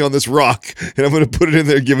crazy money on this rock and I'm going to put it in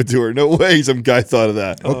there and give it to her. No way some guy thought of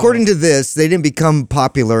that. According to this, they didn't become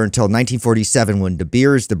popular until 1947 when De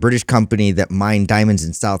Beers, the British company that mined diamonds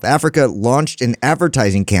in South Africa, launched an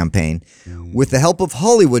advertising campaign with the help of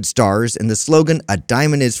Hollywood stars and the slogan, "A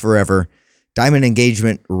diamond is forever." Diamond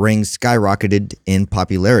engagement rings skyrocketed in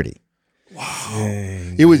popularity.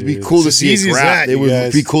 Wow. It would be cool to see a graph. It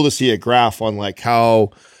would be cool to see a graph on like how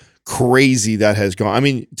crazy that has gone. I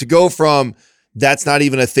mean, to go from that's not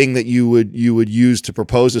even a thing that you would use to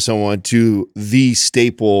propose to someone to the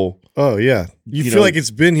staple. Oh yeah. You feel like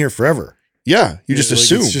it's been here forever. Yeah. You just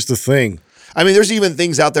assume. It's just a thing. I mean, there's even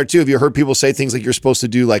things out there too. Have you heard people say things like you're supposed to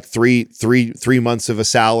do like three months of a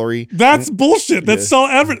salary? That's bullshit. That's so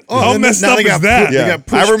evident. How messed up is that? Yeah. They got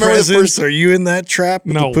push I remember the presents. Are you in that trap?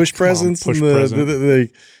 With No, the push come on, presents. push and the-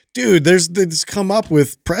 present. dude, they just come up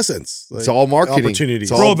with presents. It's all marketing.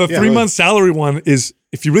 Opportunities. It's Bro, all- the 3-month salary one is,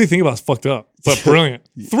 if you really think about it, it's fucked up, but brilliant.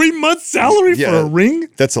 3-month salary for a ring?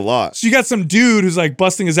 That's a lot. So you got some dude who's like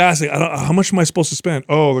busting his ass. Like, how much am I supposed to spend?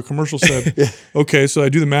 Oh, the commercial said, okay, so I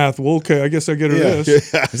do the math. Well, okay, I guess I get her this.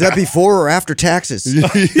 Is that before or after taxes?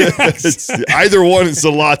 It's, either one is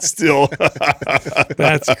a lot still.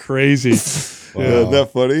 That's crazy. Isn't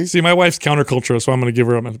that funny? See, my wife's counterculture, so I'm going to give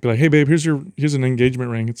her. I'm going to be like, hey, babe, here's an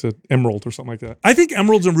engagement ring. It's an emerald or something like that. I think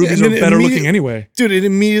emeralds and rubies And are then better immediate- looking anyway. Dude, it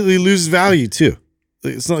immediately loses value too.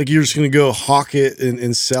 Like, it's not like you're just going to go hawk it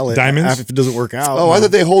and sell it. Diamonds? if it doesn't work out. Oh, I thought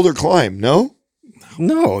they hold or climb. No?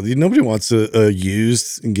 No, nobody wants a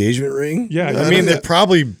used engagement ring. Yeah, I mean, they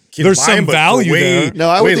probably can There's buy some them, but for value way, there. No,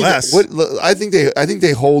 I way would think less. I think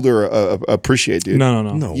they hold or appreciate, dude. No.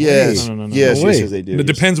 No, Yes. No. Yes, No way. yes, they do. It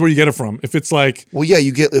depends where you get it from. If it's like, Well, yeah,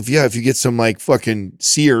 if you get some like fucking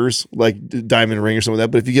Sears like diamond ring or something like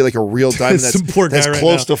that, but if you get like a real diamond some poor guy that's right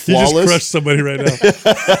close now. to flawless, He just crushed somebody right now.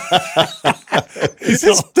 He's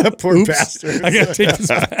all, that poor oops, bastard. I gotta take this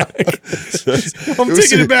back. I'm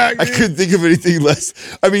taking it back. I couldn't think of anything less.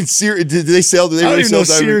 I mean, Sears. Did they sell? Did they I don't really even know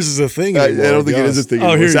sell diamond? Sears is a thing I anymore. don't think it is a thing. Oh,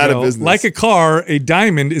 anymore. here It's you out go. of business. Like a car, a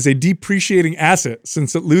diamond is a depreciating asset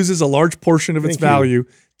since it loses a large portion of its Thank you. value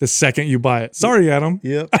the second you buy it. Sorry, Adam.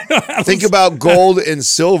 Yep. Think about gold and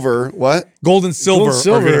silver. What? Gold and silver. Gold,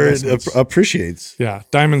 silver, are good it investments. appreciates. Yeah,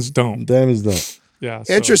 diamonds don't. Diamonds don't. Yeah,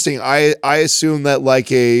 so- Interesting. I assume that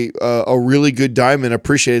like a really good diamond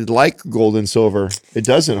appreciated like gold and silver. It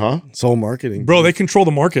doesn't, huh? It's all marketing. Bro, they control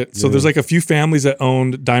the market. So there's like a few families that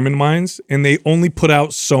owned diamond mines, and they only put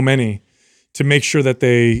out so many to make sure that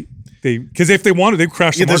they because if they wanted, they'd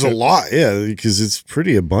crash the Yeah, there's market. a lot. Yeah, because it's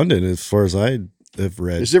pretty abundant as far as I have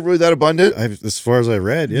read. Is it really that abundant? As far as I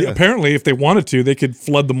read, yeah. Apparently, if they wanted to, they could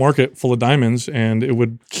flood the market full of diamonds, and it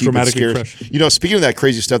would Keep it dramatically scarce. crash. You know, speaking of that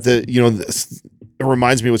crazy stuff, that it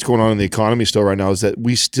reminds me of what's going on in the economy still right now is that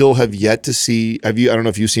we still have yet to see. I don't know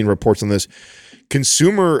if you've seen reports on this.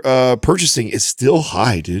 Consumer purchasing is still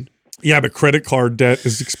high, dude. Yeah, but credit card debt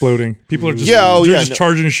is exploding. People are just no.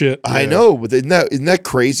 charging shit. I know, but isn't that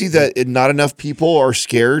crazy that not enough people are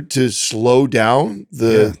scared to slow down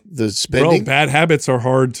the Bro, spending? bad habits are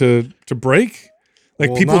hard to break. Like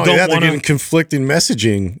Well, people not only don't that, they're want getting to. conflicting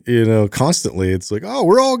messaging, constantly. It's like, oh,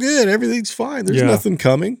 we're all good. Everything's fine. There's Yeah. nothing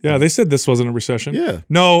coming. Yeah, they said this wasn't a recession. Yeah.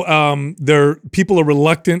 No, people are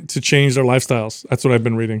reluctant to change their lifestyles. That's what I've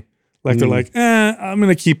been reading. Like they're like, I'm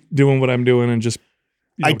gonna keep doing what I'm doing and just.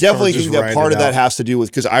 I definitely just think that ride part it of that out. has to do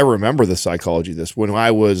with because I remember the psychology of this when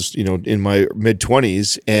I was, in my mid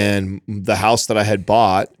 20s and the house that I had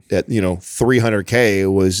bought at,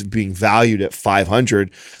 $300K was being valued at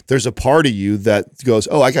 $500. There's a part of you that goes,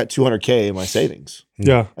 oh, I got $200K in my savings.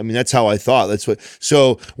 Yeah. I mean, that's how I thought.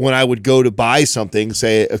 So when I would go to buy something,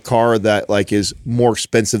 say a car that like is more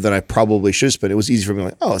expensive than I probably should spend, it was easy for me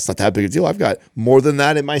like, oh, it's not that big a deal. I've got more than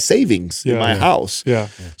that in my savings in my house. Yeah.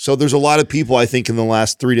 So there's a lot of people I think in the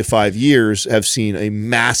last 3 to 5 years have seen a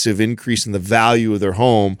massive increase in the value of their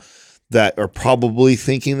home that are probably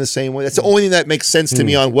thinking the same way. That's the only thing that makes sense to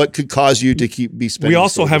me on what could cause you to be spending. We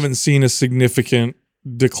also so much. haven't seen a significant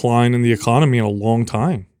decline in the economy in a long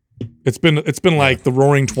time. It's been like the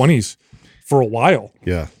roaring 20s for a while.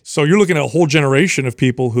 Yeah. So you're looking at a whole generation of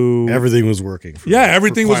people who Everything was working.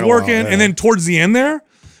 everything was quite a while, working. yeah. And then towards the end there,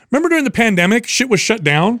 remember during the pandemic, shit was shut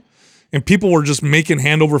down and people were just making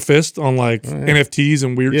hand over fist on like NFTs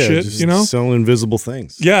and weird shit, just selling invisible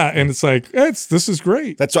things. Yeah. And it's like, this is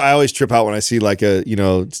great. That's why I always trip out when I see like a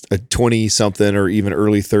 20 something or even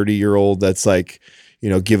early 30-year-old that's like,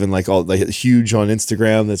 giving like all like huge on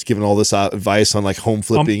Instagram that's giving all this advice on like home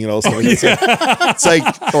flipping and all stuff. It's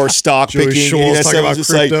like or stock Joey picking. Schultz And talking about just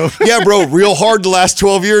crypto. like, yeah, bro, real hard the last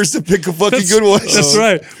 12 years to pick a fucking good one. That's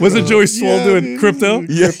right. Wasn't Joey Swoll doing crypto?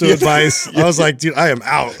 Crypto advice. I was like, dude, I am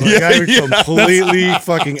out. Like, I am completely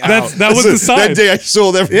fucking out. That was the sign. That day I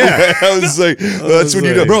sold everything. Yeah. I was like, that's when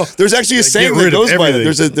you know. like, Bro, there's actually a saying that rid of goes by that.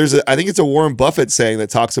 everything. There's a I think it's a Warren Buffett saying that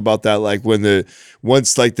talks about that, like when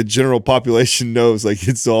once like the general population knows like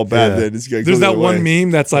it's all bad, then it's gonna go There's the that other one way.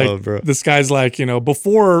 meme that's like Oh, bro. this guy's like,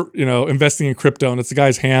 before, investing in crypto and it's the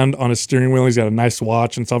guy's hand on his steering wheel. He's got a nice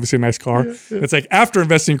watch and it's obviously a nice car. It's like after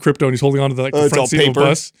investing in crypto and he's holding on to the it's front all seat of a paper?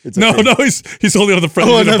 bus. It's all No, he's holding on to the front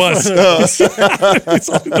seat of the bus. He's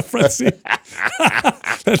holding the front seat.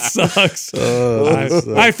 That sucks.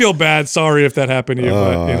 I feel bad. Sorry if that happened to you,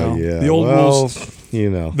 but yeah. the old Well, rules.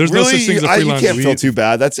 There's no such thing as a freelance. You can't feel too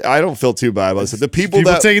bad. I don't feel too bad about this. The people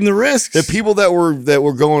that taking the risks. The people that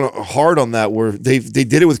were going hard on that they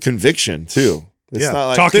did it with conviction too. It's not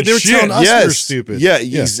like talking they were shit. telling us they're stupid. Yeah,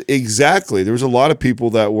 exactly. There was a lot of people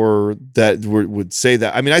that would say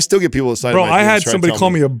that. I mean, I still get people that sign. Bro, I had somebody call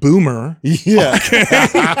me a boomer. Yeah.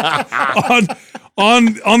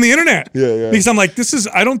 on the internet. Yeah. Because I'm like,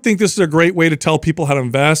 I don't think this is a great way to tell people how to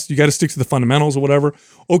invest. You got to stick to the fundamentals or whatever.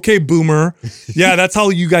 Okay, boomer. Yeah, that's how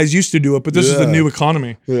you guys used to do it, but this is the new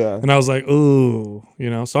economy. Yeah. And I was like, oh,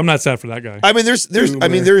 so I'm not sad for that guy. I mean,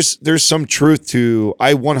 there's some truth to,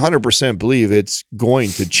 I 100% believe it's going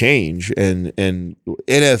to change, and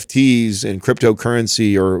NFTs and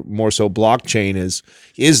cryptocurrency, or more so blockchain,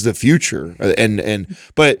 is the future.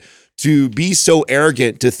 But to be so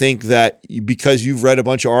arrogant to think that because you've read a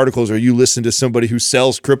bunch of articles or you listen to somebody who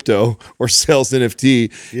sells crypto or sells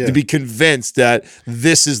NFT, to be convinced that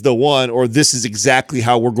this is the one, or this is exactly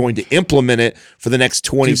how we're going to implement it for the next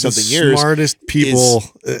 20-something years. Smartest people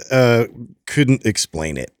couldn't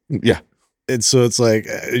explain it. Yeah. And so it's like,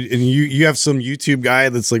 and you have some YouTube guy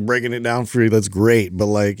that's like breaking it down for you. That's great. But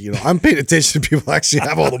like, I'm paying attention to people who actually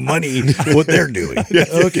have all the money, what they're doing.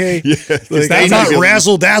 Okay. Yeah. Like, I'm not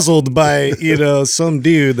razzle dazzled by, some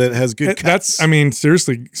dude that has good cuts.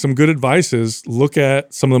 Seriously, some good advice is look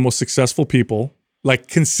at some of the most successful people, like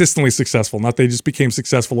consistently successful, not they just became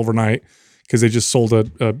successful overnight because they just sold a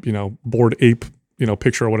Bored Ape,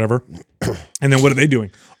 picture or whatever. And then what are they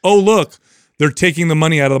doing? Oh, look. They're taking the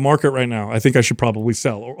money out of the market right now. I think I should probably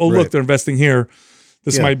sell. Or, look, they're investing here.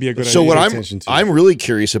 This might be a good idea. So what I'm really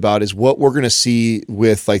curious about is what we're going to see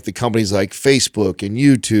with like the companies like Facebook and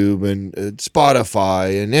YouTube and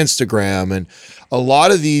Spotify and Instagram and a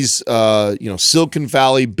lot of these Silicon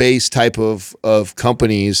Valley based type of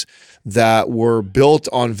companies that were built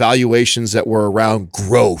on valuations that were around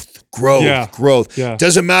growth. Yeah.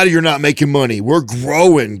 Doesn't matter you're not making money. We're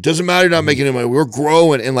growing. Doesn't matter you're not making any money. We're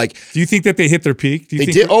growing. And like, do you think that they hit their peak? They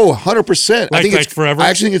did. 100%. I think it's forever. I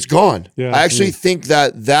actually think it's gone. Yeah. I actually think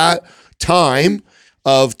that time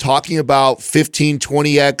of talking about 15,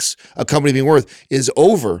 20x a company being worth is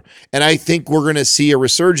over. And I think we're going to see a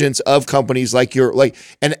resurgence of companies like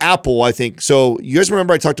and Apple, I think. So you guys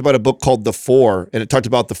remember I talked about a book called The Four, and it talked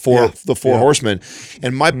about the four horsemen.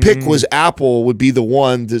 And my pick was Apple would be the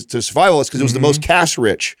one to survive all this because it was the most cash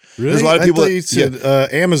rich. Really? There's a lot of people you said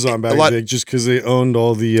Amazon back then, just because they owned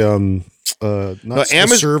all the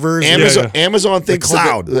the servers. Amazon thinks the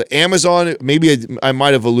cloud. The Amazon, maybe I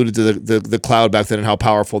might have alluded to the cloud back then and how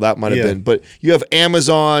powerful that might have been. But you have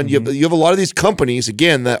Amazon, you have a lot of these companies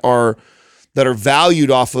again that are valued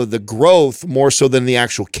off of the growth more so than the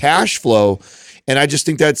actual cash flow. And I just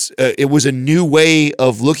think it was a new way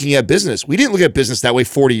of looking at business. We didn't look at business that way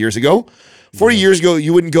 40 years ago. 40 years ago,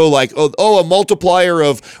 you wouldn't go like, a multiplier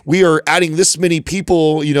of we are adding this many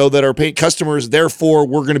people, that are paying customers, therefore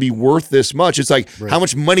we're going to be worth this much. It's like, how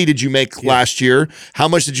much money did you make last year? How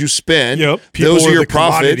much did you spend? Yep. Those are your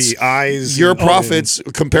profits. Your profits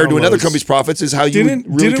compared to another company's profits is how you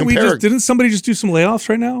would really compare. Didn't somebody just do some layoffs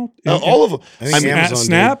right now? All of them. At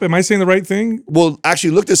Snap? Am I saying the right thing? Well,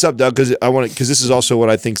 actually, look this up, Doug, because this is also what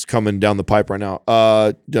I think is coming down the pipe right now.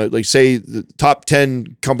 Like say the top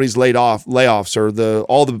 10 companies layoffs, or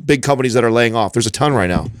all the big companies that are laying off. There's a ton right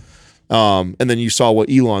now. And then you saw what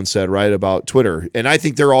Elon said, right, about Twitter. And I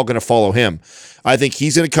think they're all going to follow him. I think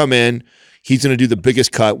he's going to come in. He's going to do the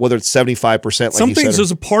biggest cut, whether it's 75%. Like some things, there's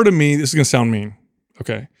a part of me, this is going to sound mean,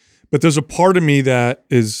 okay, but there's a part of me that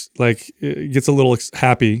is like, it gets a little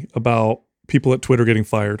happy about people at Twitter getting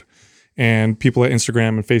fired and people at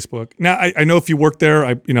Instagram and Facebook. Now, I know if you work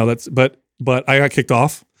there, but I got kicked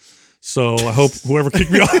off. So I hope whoever kicked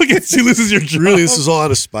me off against you loses your job. Really, this is all out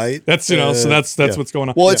of spite. That's so that's what's going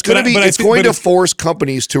on. Well, it's going to force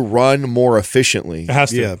companies to run more efficiently. It has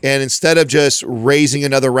to. Yeah. And instead of just raising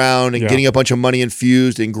another round and getting a bunch of money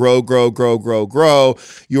infused and grow,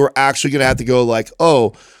 you're actually going to have to go like,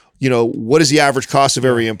 what is the average cost of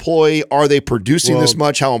every employee? Are they producing this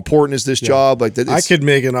much? How important is this job? Like that. I could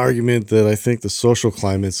make an argument that I think the social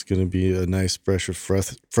climate's going to be a nice breath of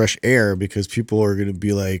fresh air because people are going to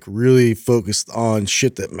be like really focused on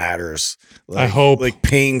shit that matters. Like, I hope, like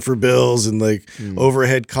paying for bills and like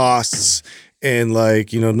overhead costs. And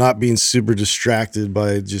like, not being super distracted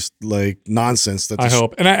by just like nonsense. I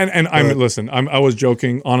hope. I was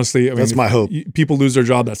joking. Honestly, that's my hope. People lose their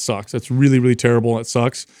job. That sucks. That's really, really terrible. It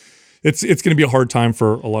sucks. It's going to be a hard time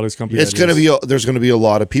for a lot of these companies. There's going to be a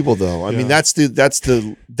lot of people though. I mean, that's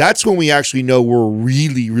when we actually know we're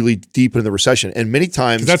really, really deep in the recession. And many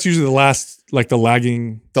times that's usually the last like the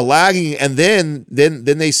lagging, and then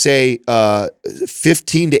they say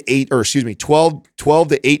 15 to 8, or excuse me, 12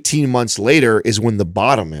 to 18 months later is when the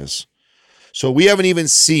bottom is. So we haven't even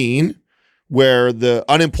seen where the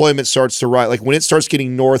unemployment starts to rise. Like when it starts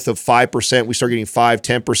getting north of 5%, we start getting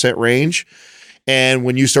 5-10% range. And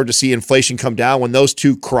when you start to see inflation come down, when those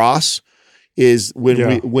two cross, is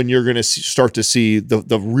when you're going to start to see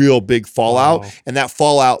the real big fallout. Wow. And that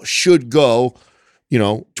fallout should go,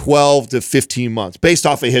 12 to 15 months based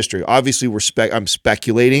off of history. Obviously, I'm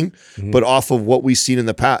speculating, but off of what we've seen in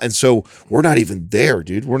the past. And so we're not even there,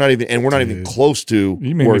 dude. We're not even close to.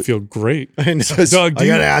 You made me feel great. I know. Doug, I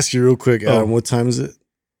got to ask you real quick, Adam, what time is it?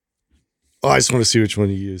 Oh, I just want to see which one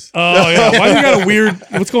you use. Oh, yeah. Why you got a weird...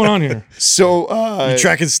 What's going on here? So... you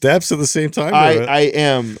tracking steps at the same time? I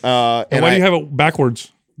am. And why do you have it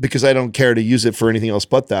backwards? Because I don't care to use it for anything else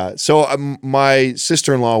but that. So my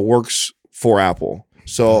sister-in-law works for Apple.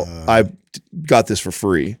 So I got this for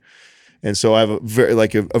free. And so I have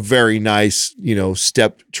a very nice,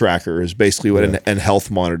 step tracker is basically what and health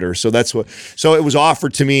monitor. So that's what... So it was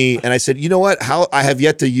offered to me, and I said, you know what? I have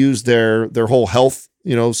yet to use their whole health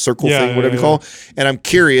circle thing, whatever you call it. And I'm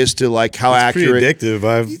curious to how it's accurate. Pretty addictive.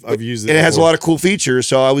 I've used it. And it has a lot of cool features.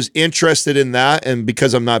 So I was interested in that. And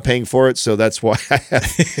because I'm not paying for it, so that's why I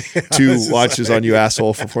have 2 watches on you,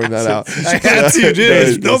 asshole, for pointing that out. I had to,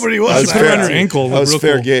 dude. Nobody was. Put it on your ankle. That was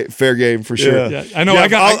fair game for sure. Yeah. I know.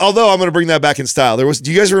 Although I'm going to bring that back in style.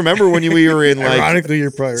 Do you guys remember when we were in ironically, you're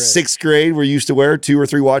probably right. 6th grade where you used to wear 2 or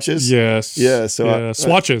 3 watches? Yes. Yeah. So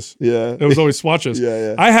swatches. Yeah. It was always swatches.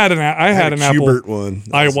 Yeah. I had an Apple one.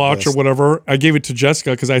 iWatch or whatever. I gave it to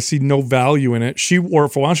Jessica because I see no value in it. She wore it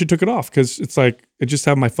for a while. She took it off because it's like, it just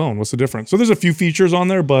have my phone. What's the difference? So there's a few features on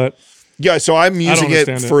there, but yeah. So I'm using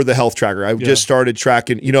it for the health tracker. I just started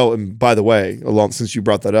tracking. And by the way, since you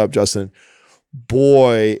brought that up, Justin,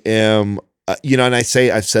 boy, and I've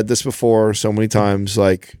said this before so many times.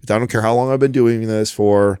 Like, I don't care how long I've been doing this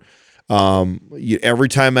for. Every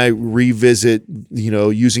time I revisit,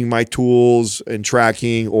 using my tools and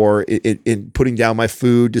tracking or in putting down my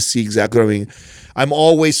food to see exactly what I mean, I'm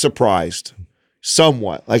always surprised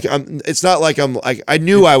somewhat. It's not like I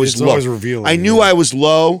knew I was low. Always revealing. I knew I was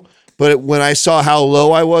low, but when I saw how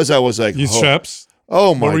low I was like, steps.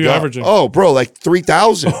 Oh my God. What were you averaging? Oh, bro, like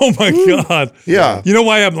 3,000. Oh my God. Yeah. You know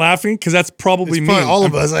why I'm laughing? Because that's probably me. All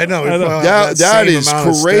of us. I know. That is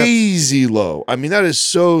crazy low. I mean, that is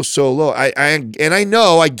so low. I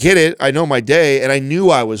know, I get it. I know my day, and I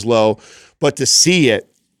knew I was low, but to see it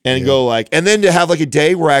and go and then to have a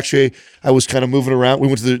day where actually I was kind of moving around. We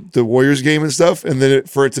went to the Warriors game and stuff, and then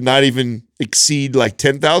for it to not even exceed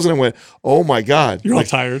 10,000, I went, oh my God. You're all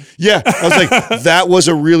tired. Yeah. I was like, that was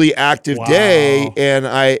a really active day, and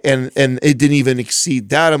and it didn't even exceed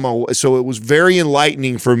that amount. So it was very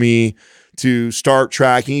enlightening for me to start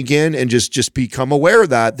tracking again and just become aware of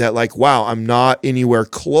that wow, I'm not anywhere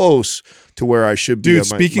close to where I should be. Dude,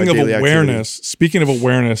 speaking of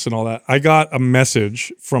awareness and all that, I got a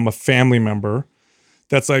message from a family member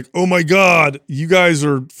that's like, oh my God, you guys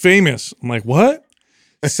are famous. I'm like, what?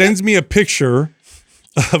 Sends me a picture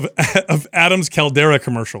of Adam's Caldera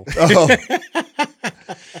commercial. Oh.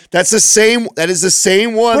 That is the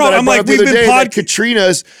same one. Bro, that I brought up the other day, that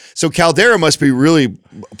Katrina's. So Caldera must be really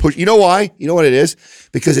push. You know why? You know what it is?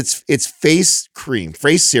 Because it's face cream,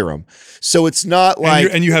 face serum. So it's not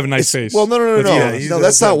and you have a nice face. Well, no.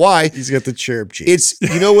 That's not why. He's got the cherub cheeks.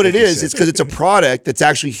 It's, you know what it is? It's because it's a product that's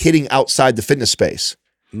actually hitting outside the fitness space.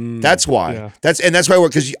 That's why. Yeah. That's why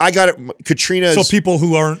because I got it. Katrina's. So people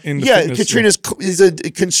who aren't in the fitness, Katrina's is a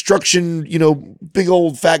construction, big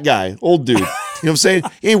old fat guy, old dude. You know what I'm saying?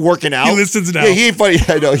 He ain't working out. He listens now. Yeah, he ain't funny.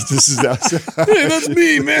 I know. This is now. Hey, that's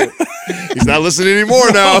me, man. He's not listening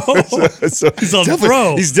anymore now. So he's on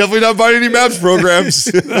pro. He's definitely not buying any MAPS programs.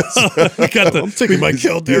 I'm taking my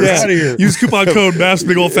Caldera out of here. Use coupon code MAPS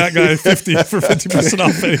Big Old Fat Guy 50 for 50%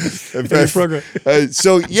 off any program.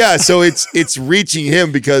 So it's reaching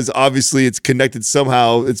him because obviously it's connected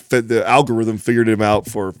somehow. The algorithm figured him out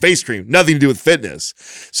for face cream. Nothing to do with fitness.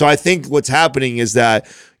 So I think what's happening is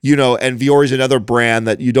that, and Vuori is another brand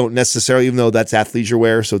that you don't necessarily, even though that's athleisure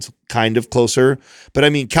wear, so it's kind of closer. But I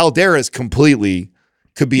mean, Caldera is could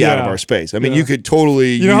be out of our space. I mean, you could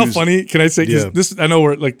totally. You know how funny? Can I say this? I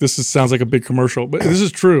know sounds like a big commercial, but this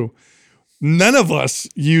is true. None of us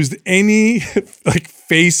used any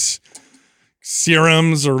face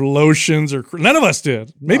serums or lotions or none of us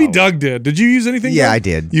did. Maybe Doug did. Did you use anything? Yeah, Doug? I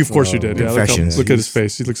did. Of course you did. Yeah, look at his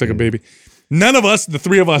face. He looks like a baby. None of us, the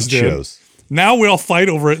three of us did. Shows. Now we all fight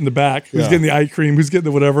over it in the back. Who's getting the eye cream? Who's getting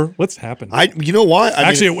the whatever? What's happened? You know why?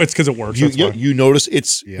 Actually, it's because it works. You notice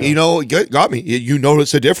it's, it got me. You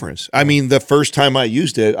notice a difference. I mean, the first time I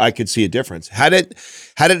used it, I could see a difference. Had it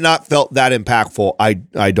not felt that impactful,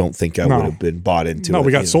 I don't think I would have been bought into it. No,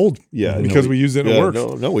 we got sold. Yeah. Because we used it and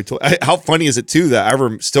it worked. How funny is it too that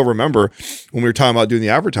I still remember when we were talking about doing the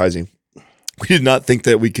advertising, we did not think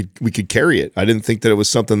that we could carry it. I didn't think that it was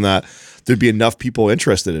something that there'd be enough people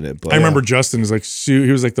interested in it. But I remember Justin was like,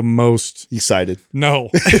 he was like the most excited. No,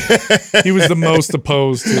 he was the most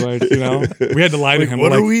opposed to, like, you know, we had to lie to him.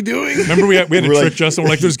 What are we doing? Remember we had to trick Justin.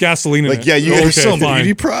 We're like, there's gasoline in it. Yeah, you there's some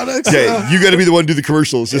beauty products. Yeah, you got to be the one to do the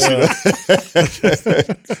commercials. Just,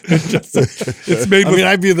 it's made. I mean,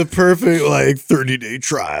 I'd be the perfect 30-day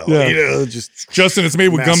trial. Yeah. You know, just Justin, it's made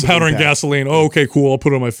with gunpowder and gasoline. Oh, okay, cool. I'll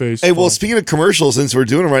put it on my face. Hey, well, speaking of commercials, since we're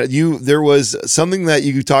doing them right, there was something that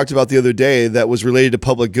you talked about the other day that was related to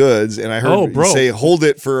public goods, and I heard you say, hold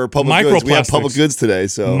it for public goods. We have public goods today.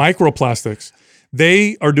 So microplastics.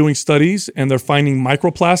 They are doing studies, and they're finding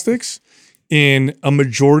microplastics in a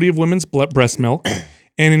majority of women's breast milk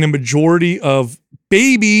and in a majority of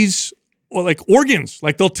babies or like organs.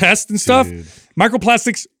 Like they'll test and stuff. Dude.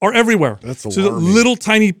 Microplastics are everywhere. That's so the little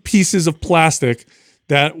tiny pieces of plastic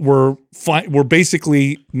that were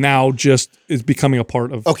basically now just is becoming a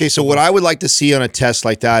part of. Okay, so what I would like to see on a test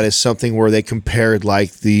like that is something where they compared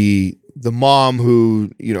like the mom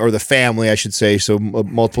who, or the family, I should say, so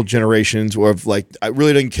multiple generations of like, I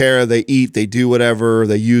really didn't care. They eat, they do whatever,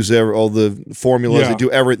 they use all the formulas, they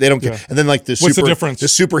do everything. They don't care. And then like the super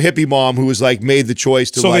hippie mom who was like made the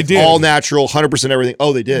choice to all natural, 100% everything.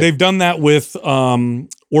 Oh, they did. They've done that with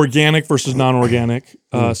organic versus non-organic.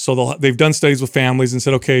 So they've done studies with families and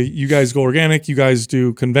said, okay, you guys go organic, you guys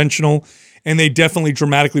do conventional, and they definitely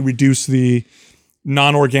dramatically reduce the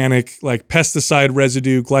non-organic, like pesticide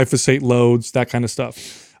residue, glyphosate loads, that kind of stuff.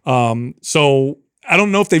 So I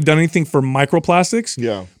don't know if they've done anything for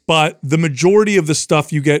microplastics, but the majority of the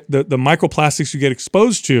stuff you get, the microplastics you get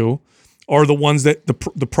exposed to are the ones that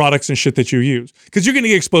the products and shit that you use. Because you're going to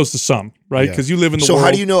get exposed to some, right? Because you live in the world. So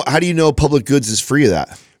how do you know public goods is free of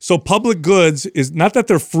that? So public goods is not that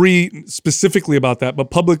they're free specifically about that,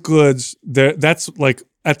 but public goods, that's like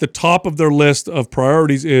at the top of their list of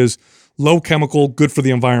priorities is low chemical, good for the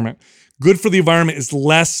environment. Good for the environment is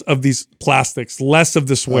less of these plastics, less of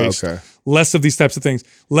this waste, less of these types of things,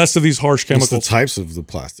 less of these harsh chemicals. It's the types of the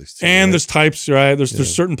plastics too, and there's types, right?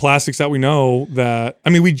 There's certain plastics that we know that, I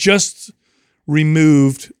mean, we just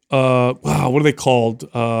removed, what are they called?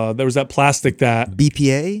 There was that plastic that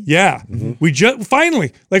BPA. Yeah, we just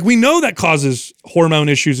finally, like, we know that causes hormone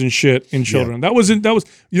issues and shit in children. That was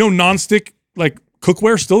nonstick like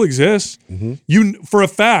cookware still exists. You, for a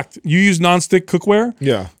fact, you use nonstick cookware.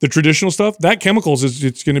 Yeah, the traditional stuff, that chemicals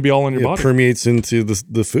it's going to be all in your body. It permeates into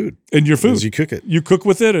the food. In your food, as you cook it. You cook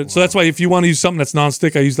with it. Wow. So that's why if you want to use something that's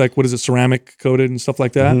nonstick, I use ceramic coated and stuff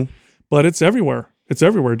like that. But it's everywhere. It's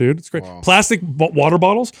everywhere, dude. It's great. Wow. Plastic water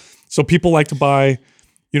bottles. So people like to buy,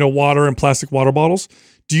 water in plastic water bottles.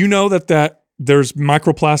 Do you know that there's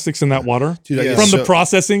microplastics in that water from the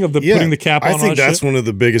processing of putting the cap on? I think that's one of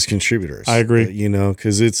the biggest contributors. I agree.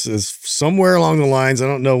 Because it's somewhere along the lines. I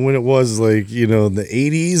don't know when it was, like, the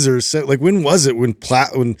 80s or like when was it when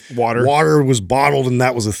water was bottled and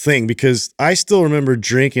that was a thing? Because I still remember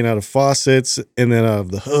drinking out of faucets and then out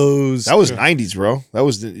of the hose. That was 90s, bro. That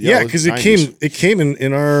was because it came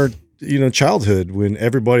in our childhood when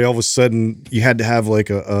everybody all of a sudden you had to have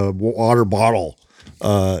like a water bottle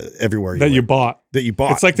everywhere that you bought.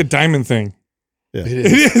 It's like the diamond thing. Yeah.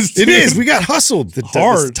 It is. It is. We got hustled.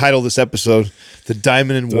 Hard. The title of this episode: the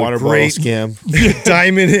diamond and water bottle scam.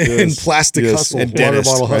 Diamond and plastic hustle. And water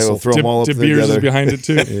bottle hustle. Throw them all up together. De Beers is behind it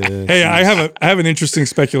too. Hey, I have an interesting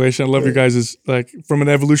speculation. I love your guys' like from an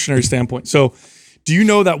evolutionary standpoint. So, do you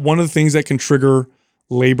know that one of the things that can trigger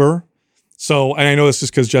labor? So, and I know this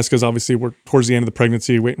just because Jessica's obviously we're towards the end of the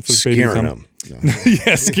pregnancy, waiting for the baby to come. No.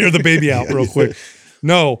 Yeah, scare the baby out real quick.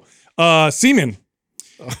 No, semen.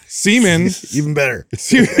 Semen, even better.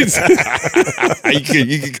 You can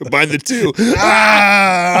combine the two.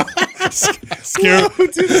 Scare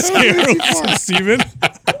some semen.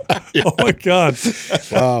 Yeah. Oh my god!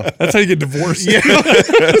 Wow, that's how you get divorced. Yeah.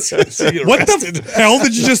 What the hell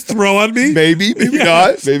did you just throw on me? Maybe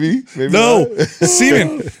not. Maybe no. Not.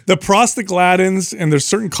 Semen. The prostaglandins and there's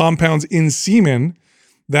certain compounds in semen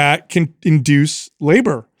that can induce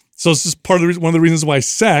labor. So this is one of the reasons why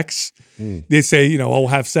sex. They say, we'll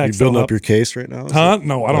have sex. You building up your case right now? Huh?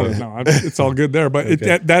 No, I don't know. It's all good there. But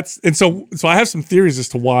so I have some theories as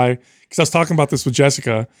to why, because I was talking about this with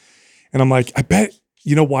Jessica, and I'm like, I bet,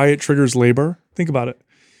 why it triggers labor? Think about it.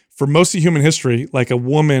 for most of human history, like a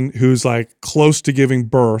woman who's like close to giving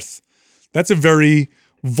birth, that's a very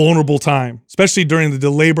vulnerable time, especially during the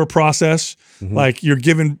labor process. Like you're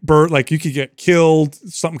giving birth, like you could get killed,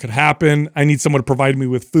 something could happen. I need someone to provide me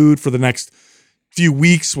with food for the next few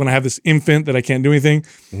weeks when I have this infant that I can't do anything.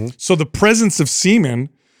 So the presence of semen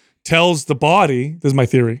tells the body, this is my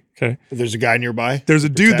theory, okay? If there's a guy nearby. There's a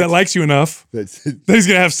dude that likes you enough that he's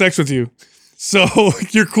going to have sex with you. So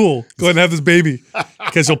you're cool. Go ahead and have this baby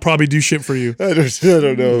because he'll probably do shit for you. I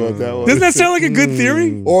don't know about that one. Doesn't that sound like a good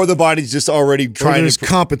theory? Or the body's just already trying there's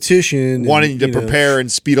competition, wanting to prepare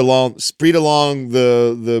and speed along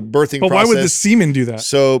the birthing process. But why would the semen do that?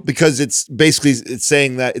 So because it's basically it's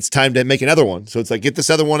saying that it's time to make another one. So it's like, get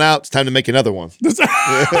this other one out. It's time to make another one.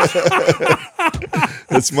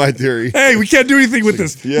 That's my theory. Hey, we can't do anything with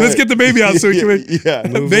this. Yeah. Let's get the baby out so we can make a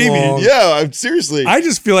baby. along. Yeah, I'm seriously. I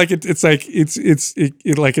just feel like it's like it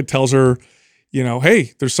like it tells her, you know,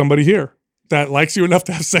 hey, there's somebody here that likes you enough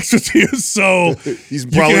to have sex with you, so He's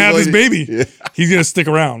you can have this baby. Yeah. He's gonna stick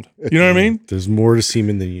around. You know what I mean? There's more to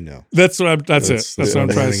semen than you know. That's what that's it. That's what I'm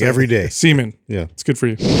trying to say. Every day. Semen. Yeah. It's good for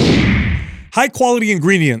you. High quality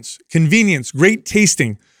ingredients, convenience, great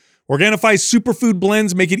tasting. Organifi's superfood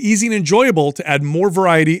blends make it easy and enjoyable to add more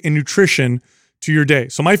variety and nutrition to your day.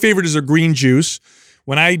 So my favorite is their green juice.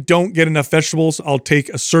 When I don't get enough vegetables, I'll take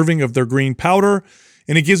a serving of their green powder,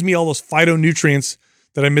 and it gives me all those phytonutrients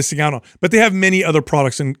that I'm missing out on. But they have many other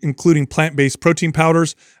products, including plant-based protein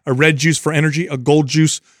powders, a red juice for energy, a gold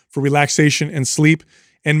juice for relaxation and sleep,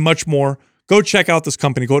 and much more. Go check out this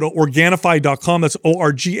company. Go to Organifi.com. That's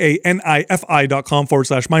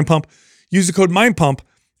ORGANIFI.com/MindPump. Use the code MindPump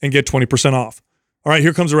and get 20% off. All right,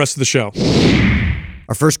 here comes the rest of the show.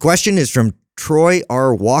 Our first question is from Troy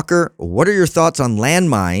R. Walker. What are your thoughts on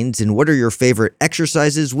landmines, and what are your favorite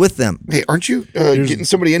exercises with them? Hey, aren't you getting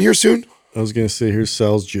somebody in here soon? I was gonna say, here's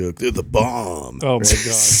Sal's joke. They're the bomb. Oh my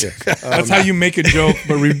God. That's how you make a joke,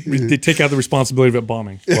 but they take out the responsibility of it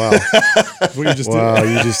bombing. Wow. That's what you just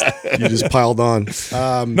did. you just piled on.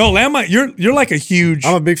 No, landmine, you're like a huge.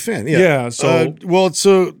 I'm a big fan. Yeah. Yeah, so-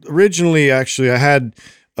 so originally, actually, I had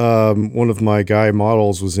one of my guy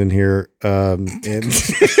models was in here, and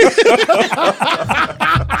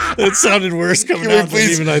it sounded worse coming out than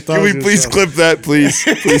even I thought. Can we please clip that, please?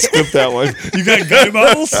 Please clip that one. You got guy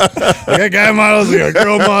models? I got guy models, we got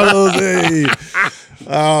girl models. Hey.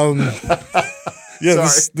 Yeah,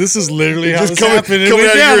 this is literally how Just this coming happened.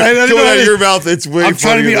 out of your mouth. It's way I'm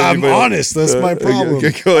trying to be. funnier than I'm anybody else. honest. That's my problem.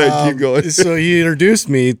 Okay, go ahead. Keep going. So he introduced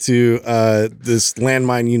me to this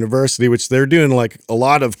Landmine University, which they're doing like a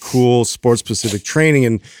lot of cool sports specific training,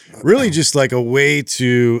 and really just like a way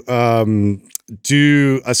to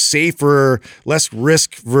do a safer, less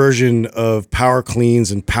risk version of power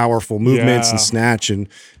cleans and powerful movements and snatch and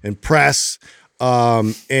press.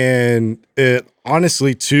 And it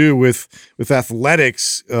honestly too with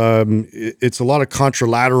athletics, it's a lot of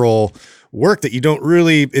contralateral work that you don't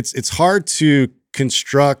really, it's hard to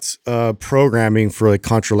construct programming for like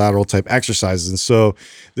contralateral type exercises. And so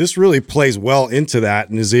this really plays well into that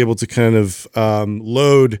and is able to kind of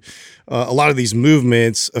load a lot of these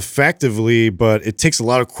movements effectively, but it takes a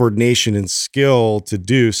lot of coordination and skill to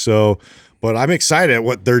do so. But I'm excited at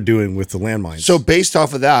what they're doing with the landmines. So based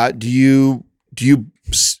off of that, do you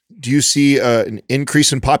see an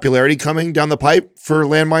increase in popularity coming down the pipe for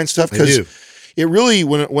landmine stuff? Because it really,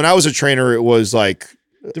 when I was a trainer, it was like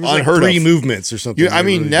there was unheard like 3 of movements or something. I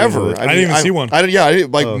mean, never. I didn't even see one. I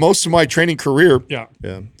didn't most of my training career. Yeah.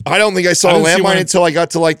 I don't think I saw a didn't see one. landmine until I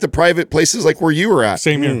got to like the private places like where you were at.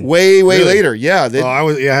 Same here. Way later. Yeah. I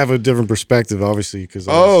have a different perspective, obviously, because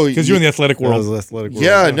Because you're in the athletic world.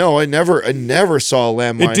 Yeah, no, I never saw a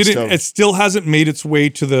landmine. It still hasn't made its way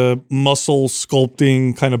to the muscle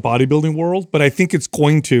sculpting kind of bodybuilding world, but I think it's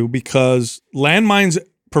going to, because landmines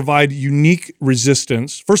provide unique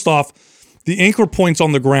resistance. First off, the anchor point's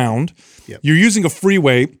on the ground. Yep. You're using a free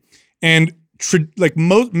weight, and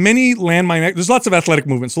many landmine, there's lots of athletic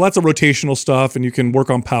movements, so lots of rotational stuff, and you can work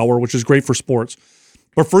on power, which is great for sports.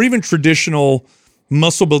 But for even traditional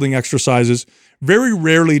muscle building exercises, very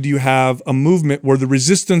rarely do you have a movement where the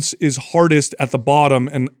resistance is hardest at the bottom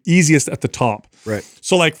and easiest at the top. Right.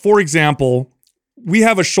 So like, for example, we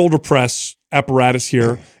have a shoulder press apparatus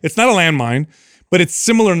here. It's not a landmine, but it's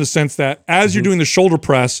similar in the sense that as you're doing the shoulder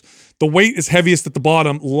press, the weight is heaviest at the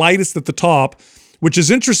bottom, lightest at the top, which is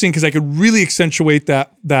interesting because I could really accentuate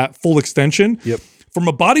that full extension. Yep. From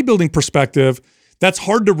a bodybuilding perspective, that's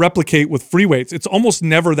hard to replicate with free weights. It's almost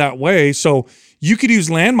never that way. So you could use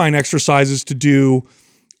landmine exercises to do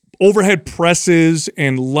overhead presses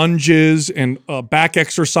and lunges and back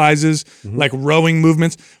exercises, like rowing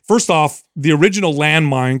movements. First off, the original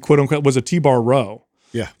landmine, quote unquote, was a T-bar row.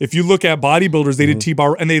 Yeah. If you look at bodybuilders, they did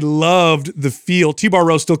T-bar, and they loved the feel. T-bar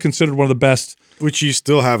row is still considered one of the best. Which you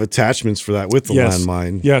still have attachments for that with the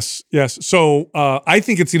landmine. Yes. So I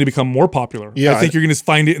think it's going to become more popular. Yeah, I think you're going to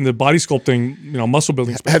find it in the body sculpting, muscle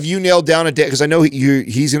building space. Have you nailed down a day? Because I know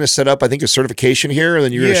he's going to set up, I think, a certification here, and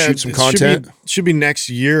then you're going to shoot some content. Should be next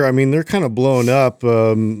year. I mean, they're kind of blowing up,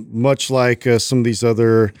 much like some of these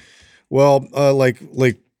other,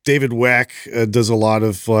 like David Weck does a lot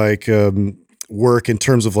of work in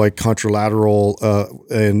terms of like contralateral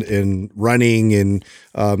and running and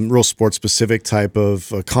real sports specific type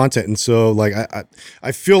of content. And so like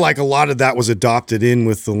I feel like a lot of that was adopted in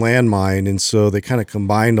with the landmine. And so they kind of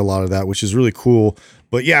combined a lot of that, which is really cool.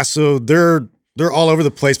 But yeah, so they're all over the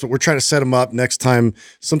place, but we're trying to set them up next time,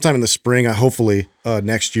 sometime in the spring, hopefully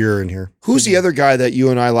next year in here. Who's the other guy that you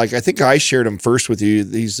and I like? I think I shared him first with you.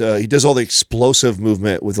 He does all the explosive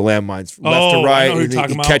movement with the landmines, left to right.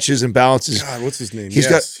 He catches and balances. God, what's his name? He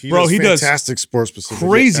does fantastic sports specific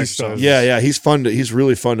crazy stuff. Yeah, he's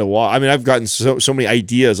really fun to watch. I mean, I've gotten so many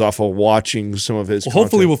ideas off of watching some of his.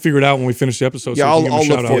 Hopefully, we'll figure it out when we finish the episode. Yeah, I'll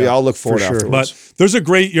look for you. I'll look for it afterwards. But there's a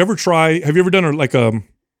great. Have you ever done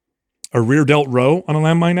a rear delt row on a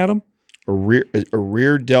landmine, Adam? A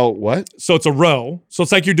rear delt what? So it's a row. So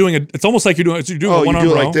it's like it's almost like you're doing a one-arm row. You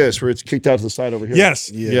do it like this, where it's kicked out to the side over here.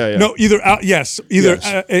 Yes. Yeah. No, either out. Yes.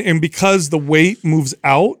 And because the weight moves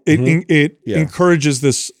out, it encourages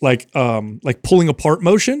this like pulling apart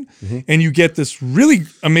motion, and you get this really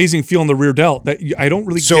amazing feel in the rear delt that I don't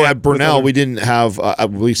really. So at Burnell, we didn't have.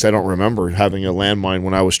 At least I don't remember having a landmine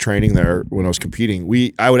when I was training there. When I was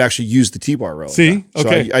competing, I would actually use the T-bar row. See,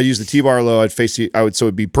 okay. So I use the T-bar row. So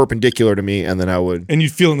it'd be perpendicular to me, and then I would. And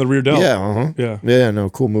you'd feel in the rear delt. Yeah. No,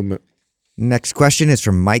 cool movement. Next question is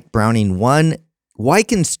from Mike Browning 1. Why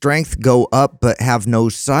can strength go up but have no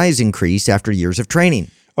size increase after years of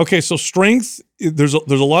training? Okay, so strength, there's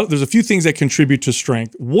a few things that contribute to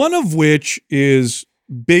strength. One of which is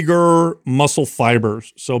bigger muscle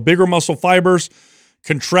fibers. So bigger muscle fibers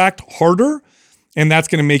contract harder, and that's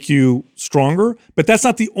going to make you stronger. But that's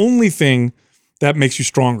not the only thing that makes you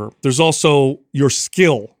stronger. There's also your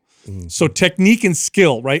skill. So technique and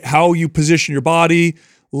skill, right? How you position your body,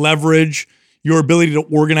 leverage, your ability to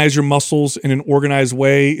organize your muscles in an organized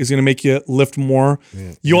way is going to make you lift more.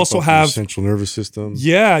 Yeah, you also have your central nervous system.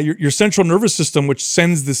 Yeah, your central nervous system, which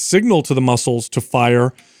sends the signal to the muscles to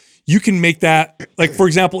fire. You can make that, like, for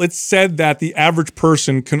example, it's said that the average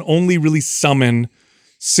person can only really summon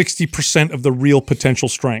 60% of the real potential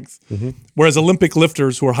strength. Whereas Olympic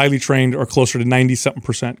lifters who are highly trained are closer to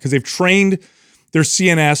 90-something% because they've trained their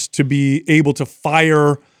CNS to be able to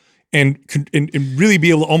fire and really be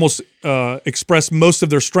able to almost express most of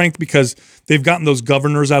their strength because they've gotten those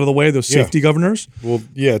governors out of the way, those safety governors. Well,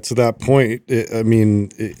 yeah, to that point, I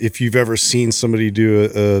mean, if you've ever seen somebody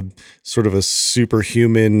do a sort of a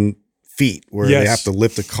superhuman feat where they have to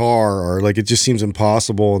lift a car or like it just seems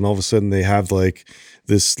impossible and all of a sudden they have like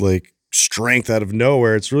this like strength out of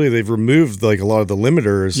nowhere. It's really, they've removed like a lot of the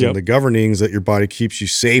limiters and the governings that your body keeps you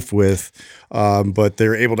safe with, but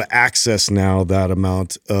they're able to access now that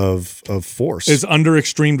amount of force. It's under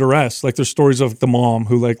extreme duress. Like there's stories of the mom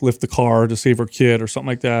who like lift the car to save her kid or something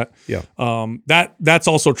like that. That's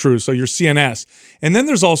also true. So your CNS, and then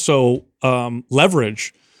there's also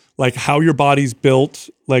leverage, like how your body's built,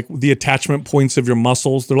 like the attachment points of your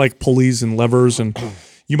muscles. They're like pulleys and levers, and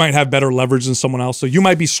you might have better leverage than someone else. So you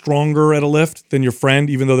might be stronger at a lift than your friend,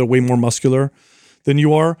 even though they're way more muscular than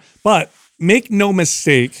you are. But make no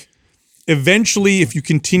mistake, eventually, if you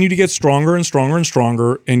continue to get stronger and stronger and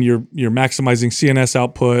stronger, and you're maximizing CNS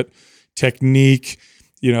output, technique,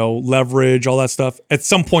 leverage, all that stuff, at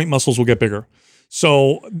some point muscles will get bigger.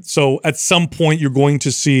 So at some point you're going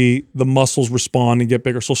to see the muscles respond and get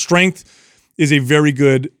bigger. So strength is a very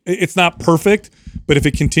good, it's not perfect, but if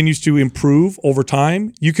it continues to improve over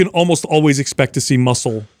time, you can almost always expect to see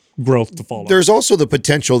muscle growth to follow. There's also the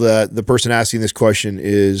potential that the person asking this question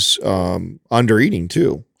is under eating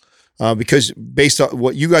too. Because based on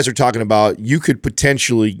what you guys are talking about, you could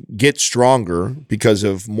potentially get stronger because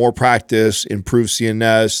of more practice, improved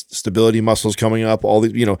CNS, stability muscles coming up, all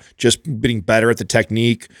the, just getting better at the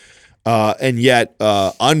technique. And yet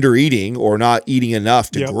under eating or not eating enough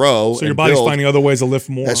to grow. So your body's finding other ways to lift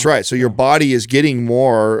more. That's right. So your body is getting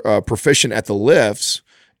more proficient at the lifts,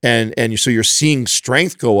 And so you're seeing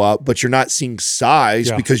strength go up, but you're not seeing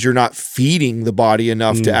size because you're not feeding the body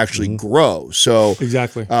enough to actually grow. So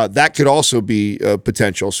exactly that could also be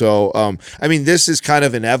potential. So I mean, this is kind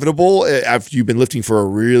of inevitable after you've been lifting for a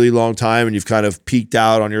really long time and you've kind of peaked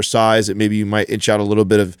out on your size. That maybe you might inch out a little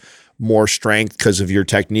bit of more strength because of your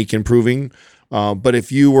technique improving. But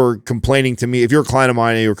if you were complaining to me, if you're a client of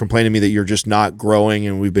mine and you were complaining to me that you're just not growing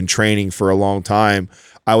and we've been training for a long time,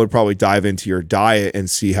 I would probably dive into your diet and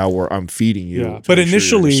see how I'm feeding you. Yeah. But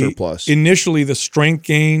initially the strength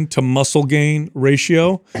gain to muscle gain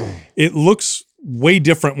ratio, it looks way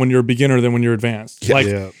different when you're a beginner than when you're advanced.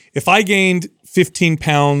 If I gained 15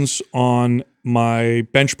 pounds on my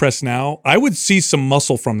bench press now, I would see some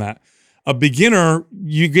muscle from that. A beginner,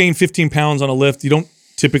 you gain 15 pounds on a lift, you don't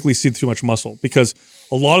typically see too much muscle because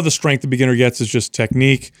a lot of the strength the beginner gets is just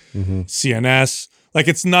technique, CNS. Like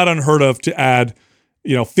it's not unheard of to add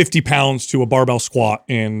 50 pounds to a barbell squat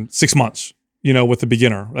in 6 months, with a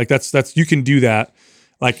beginner. Like that's you can do that.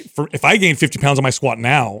 Like if I gain 50 pounds on my squat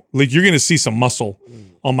now, like you're going to see some muscle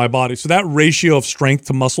on my body. So that ratio of strength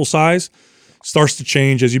to muscle size starts to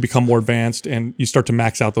change as you become more advanced and you start to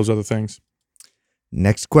max out those other things.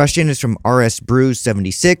 Next question is from RS Brews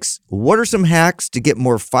 76. What are some hacks to get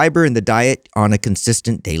more fiber in the diet on a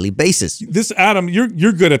consistent daily basis? This, Adam, you're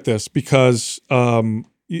good at this because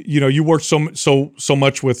you work so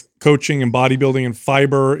much with coaching and bodybuilding, and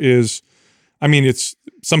fiber is, I mean, it's,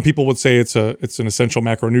 some people would say it's an essential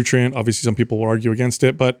macronutrient. Obviously, some people will argue against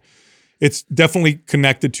it, but it's definitely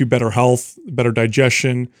connected to better health, better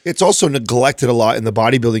digestion. It's also neglected a lot in the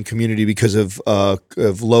bodybuilding community because of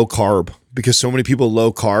low carb. Because so many people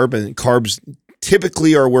low carb, and carbs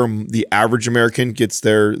typically are where the average American gets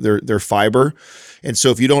their fiber. And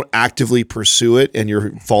so if you don't actively pursue it and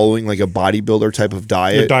you're following like a bodybuilder type of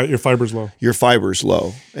diet, your fiber's low. Your fiber's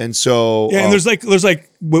low. And so and there's like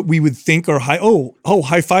what we would think are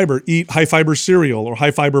high fiber, eat high fiber cereal or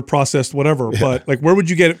high fiber processed whatever. Yeah. But like where would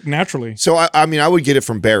you get it naturally? So I mean I would get it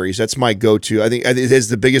from berries. That's my go-to. I think it is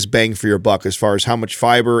the biggest bang for your buck as far as how much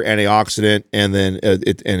fiber, antioxidant, and then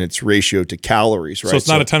its ratio to calories, right? So it's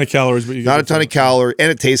not a ton of calories, but you get not a ton of calories,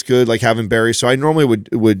 and it tastes good like having berries. So I normally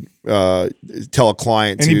would tell a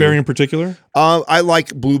client any berry in particular. I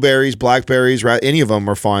like blueberries, blackberries, right? Any of them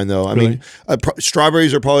are fine though. I mean,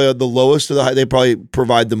 strawberries are probably the lowest of the high. They probably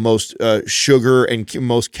provide the most sugar and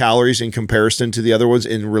most calories in comparison to the other ones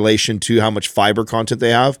in relation to how much fiber content they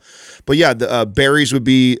have. But yeah, the berries would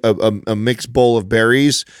be a mixed bowl of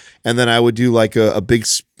berries, and then I would do like a big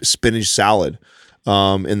spinach salad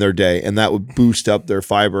in their day, and that would boost up their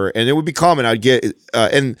fiber. And it would be common. I'd get,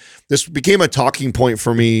 and this became a talking point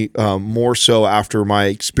for me more so after my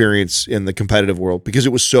experience in the competitive world because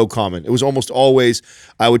it was so common. It was almost always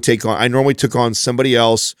I normally took on somebody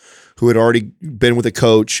else who had already been with a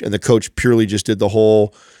coach, and the coach purely just did the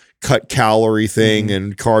whole cut calorie thing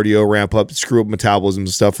and cardio, ramp up, screw up metabolism and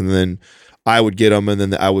stuff, and then I would get them, and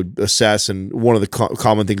then I would assess. And one of the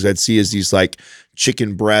common things I'd see is these like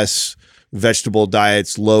chicken breasts, vegetable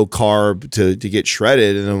diets, low carb to get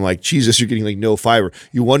shredded. And I'm like, Jesus, you're getting like no fiber.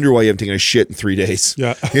 You wonder why you haven't taken a shit in 3 days.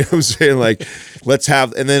 Yeah. You know what I'm saying? Like, let's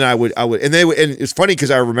have, and then I would, and it's funny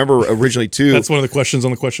because I remember originally too. That's one of the questions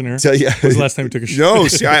on the questionnaire. So, yeah. When was the last time you took a shit? No,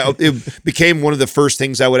 see, it became one of the first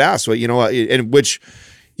things I would ask, and which,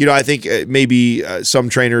 I think maybe some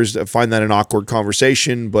trainers find that an awkward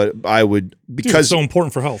conversation, but I would, because it's so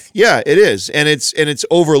important for health. Yeah, it is, and it's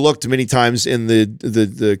overlooked many times in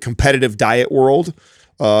the competitive diet world,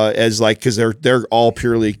 as like because they're all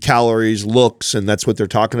purely calories, looks, and that's what they're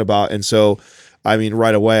talking about. And so, I mean,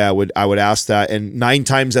 right away, I would ask that, and 9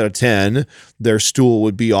 times out of 10, their stool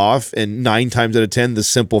would be off, and 9 times out of 10, the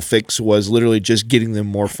simple fix was literally just getting them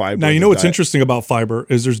more fiber. Now, what's interesting about fiber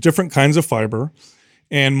is there's different kinds of fiber.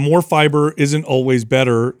 And more fiber isn't always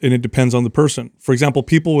better, and it depends on the person. For example,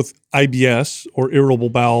 people with IBS or irritable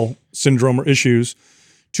bowel syndrome or issues,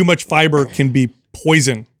 too much fiber can be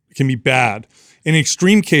poison, it can be bad. In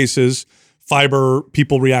extreme cases,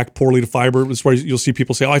 people react poorly to fiber. That's why you'll see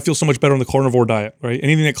people say, I feel so much better on the carnivore diet, right?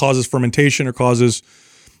 Anything that causes fermentation or causes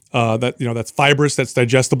that's fibrous, that's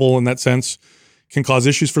digestible in that sense, can cause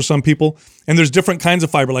issues for some people. And there's different kinds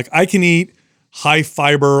of fiber. Like I can eat high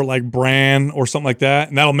fiber like bran or something like that,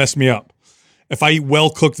 and that'll mess me up. If I eat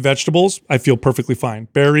well-cooked vegetables, I feel perfectly fine.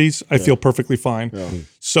 Berries, I feel perfectly fine. Yeah.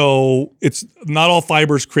 So it's not all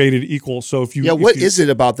fibers created equal. So if you... Yeah, what is it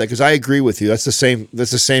about that? Because I agree with you. That's the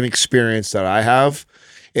same experience that I have.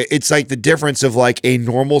 it's like the difference of like a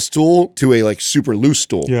normal stool to a like super loose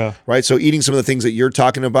stool. Yeah. Right. So eating some of the things that you're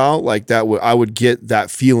talking about, like that, I would get that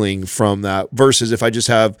feeling from that versus if I just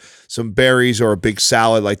have some berries or a big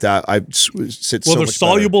salad like that, I sit so much there's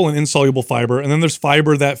soluble better. and insoluble fiber, and then there's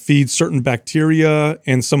fiber that feeds certain bacteria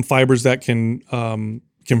and some fibers that can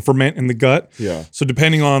ferment in the gut. Yeah. So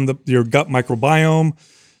depending on your gut microbiome,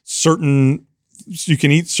 you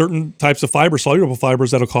can eat certain types of fiber, soluble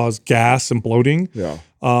fibers that'll cause gas and bloating. Yeah.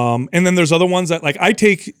 And then there's other ones that like I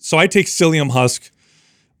take psyllium husk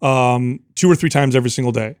 2 or 3 times every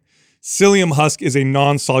single day. Psyllium husk is a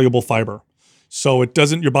non-soluble fiber. So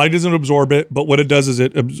your body doesn't absorb it, but what it does is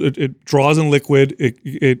it draws in liquid,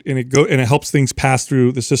 it helps things pass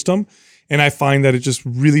through the system. And I find that it just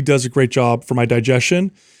really does a great job for my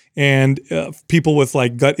digestion. And people with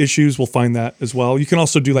like gut issues will find that as well. You can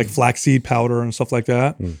also do like flaxseed powder and stuff like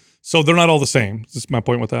that. So they're not all the same. That's my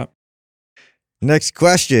point with that. Next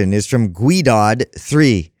question is from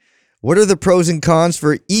Guidod3. What are the pros and cons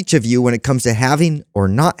for each of you when it comes to having or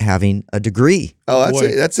not having a degree? Oh,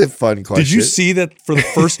 that's a fun question. Did you see that for the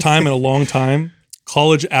first time in a long time,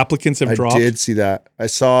 college applicants have dropped? I did see that. I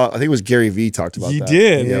think it was Gary Vee talked about that. He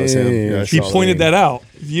did. Yeah, it was him. Yeah, he pointed that out.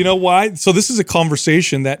 You know why? So this is a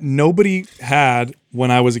conversation that nobody had when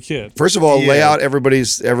I was a kid. First of all, lay out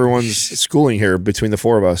everyone's schooling here between the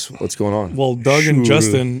 4 of us. What's going on? Well, Doug and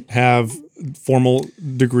Justin have formal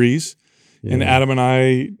degrees, and Adam and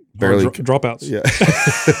I barely dropouts. Yeah.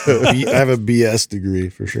 I have a BS degree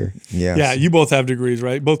for sure. Yeah, you both have degrees,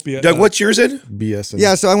 right? Both BS. Doug, what's yours in? BS.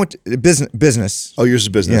 Yeah, so I went to business. Oh, yours is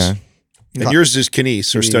business. Yeah. And yours is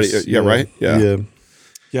kines or study. Yeah, right? Yeah.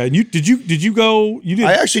 Yeah, and did you go? You did.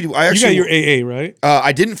 I actually you got your AA, right?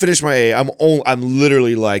 I didn't finish my AA. I'm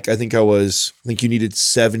literally like, I think you needed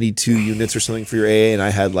 72 units or something for your AA, and I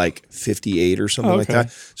had like 58 or something like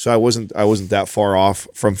that. So I wasn't that far off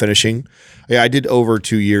from finishing. Yeah, I did over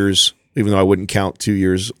 2 years, even though I wouldn't count 2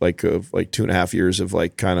 years, like 2.5 years of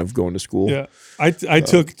like kind of going to school. Yeah, I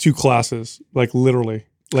took 2 classes, like literally.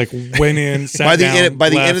 Like went in, sat by the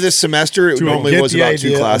down, end of this semester, it normally was about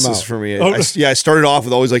 2 classes for me. I started off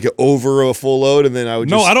with always like over a full load, and then I would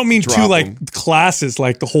just I don't mean 2 like them. Classes,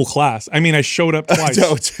 like the whole class. I mean I showed up twice.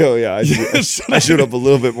 I showed up a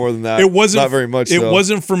little bit more than that. It wasn't not very much. It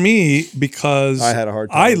wasn't for me because I had a hard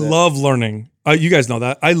time. I love learning. You guys know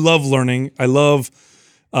that. I love learning. I love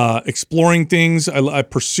exploring things. I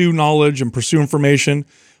pursue knowledge and pursue information.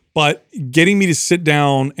 But getting me to sit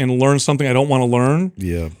down and learn something I don't want to learn,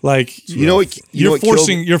 like you're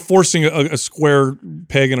forcing a square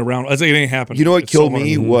peg in a round. It ain't happening. You know what killed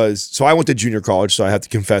me was, so I went to junior college, so I have to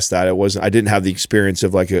confess that I didn't have the experience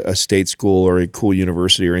of like a state school or a cool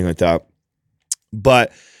university or anything like that.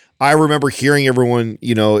 But I remember hearing everyone,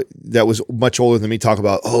 that was much older than me talk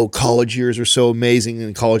about, oh, college years are so amazing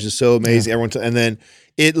and college is so amazing. And then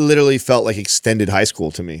it literally felt like extended high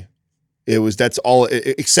school to me. That's all,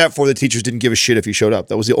 except for the teachers didn't give a shit if you showed up.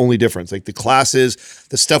 That was the only difference. Like the classes,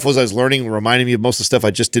 the stuff I was learning reminded me of most of the stuff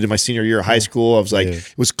I just did in my senior year of high school. I was like,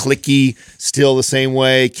 it was cliquey, still the same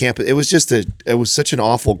way. Campus. It was just it was such an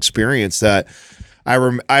awful experience that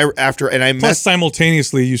Plus,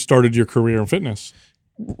 simultaneously, you started your career in fitness.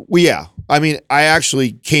 Well, yeah. I mean, I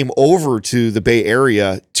actually came over to the Bay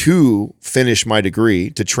Area to finish my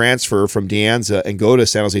degree, to transfer from De Anza and go to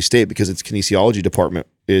San Jose State because its kinesiology department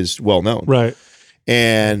is well known. Right.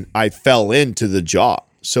 And I fell into the job.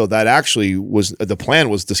 So that actually was the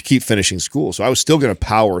plan, was to keep finishing school. So I was still going to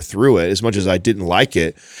power through it as much as I didn't like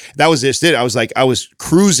it. That was just it. I was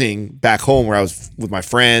cruising back home where I was with my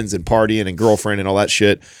friends and partying and girlfriend and all that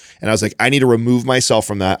shit. And I was like, I need to remove myself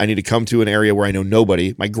from that. I need to come to an area where I know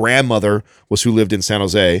nobody. My grandmother was who lived in San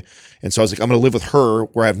Jose. And so I was like, I'm going to live with her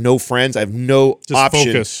where I have no friends. I have no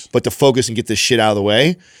option but to focus and get this shit out of the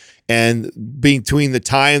way. And between the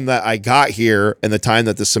time that I got here and the time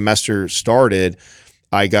that the semester started,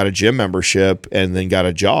 I got a gym membership and then got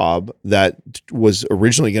a job that was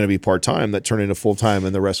originally going to be part-time that turned into full-time,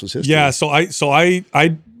 and the rest was history. Yeah. So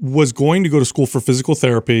I was going to go to school for physical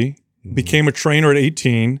therapy, became a trainer at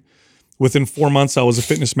 18. Within 4 months, I was a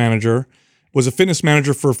fitness manager, was a fitness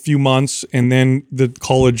manager for a few months, and then the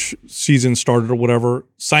college season started or whatever,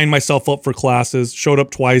 signed myself up for classes, showed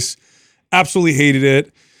up twice, absolutely hated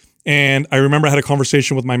it. And I remember I had a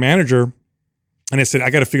conversation with my manager, and I said,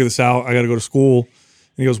 I got to figure this out. I got to go to school.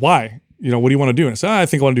 And he goes, why? What do you want to do? And I said, I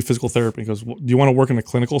think I want to do physical therapy. He goes, do you want to work in a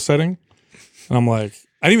clinical setting? And I'm like,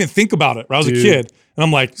 I didn't even think about it. I was a kid. And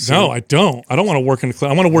I'm like, no, I don't. I don't want to work in a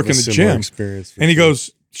clinic. I want to work in the gym. And he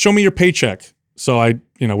goes, show me your paycheck. So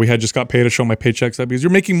we had just got paid to show my paychecks up because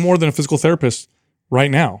you're making more than a physical therapist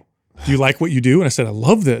right now. Do you like what you do? And I said, I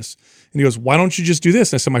love this. And he goes, why don't you just do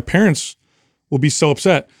this? And I said, my parents will be so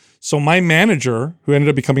upset. So my manager, who ended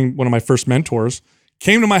up becoming one of my first mentors,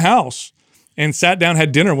 came to my house and sat down,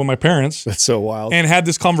 had dinner with my parents. That's so wild. And had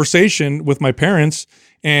this conversation with my parents,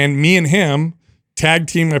 and me and him tag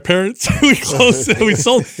team my parents. We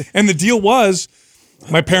sold. And the deal was,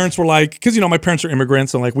 my parents were like, because, my parents are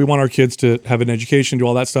immigrants and like, we want our kids to have an education, do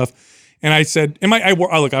all that stuff. And I said, I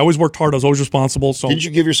always worked hard. I was always responsible. So didn't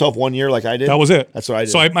you give yourself 1 year like I did? That was it. That's what I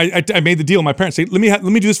did. So I made the deal. My parents say, let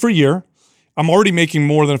me do this for a year. I'm already making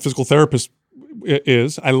more than a physical therapist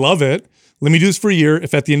is. I love it. Let me do this for a year.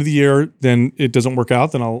 If at the end of the year, then it doesn't work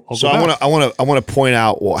out, then I'll go back. I want to point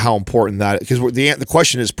out how important that, because the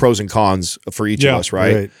question is pros and cons for each of us,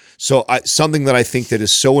 right? So something that I think that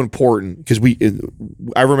is so important, because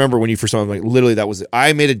I remember when you first told me, like, literally that was,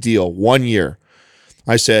 I made a deal 1 year.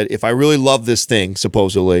 I said, if I really love this thing,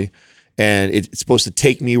 supposedly, and it's supposed to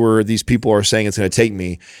take me where these people are saying it's going to take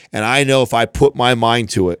me, and I know if I put my mind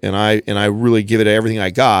to it and I really give it everything I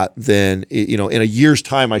got, then in a year's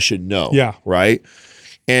time I should know. Yeah. Right.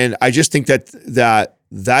 And I just think that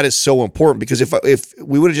is so important, because if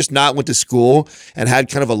we would have just not went to school and had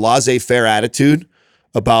kind of a laissez-faire attitude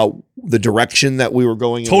about the direction that we were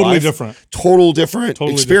going in totally life, total different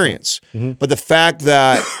experience. Mm-hmm. But the fact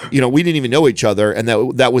that we didn't even know each other, and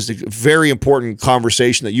that was a very important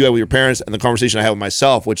conversation that you had with your parents, and the conversation I had with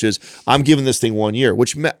myself, which is, I'm giving this thing 1 year,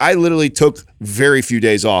 which I literally took very few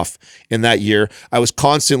days off in that year. I was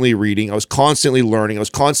constantly reading, I was constantly learning, I was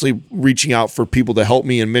constantly reaching out for people to help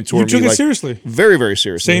me and mentor me. You took it seriously. Very, very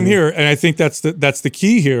seriously. Same here. And I think that's the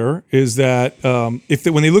key here, is that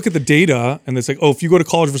when they look at the data and it's like, if you go to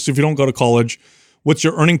college versus if you don't go to college, what's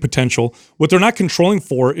your earning potential? What they're not controlling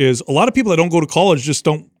for is, a lot of people that don't go to college just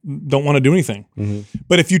don't want to do anything. Mm-hmm.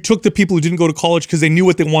 But if you took the people who didn't go to college because they knew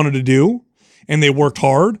what they wanted to do and they worked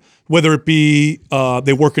hard, whether it be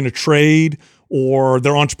they work in a trade or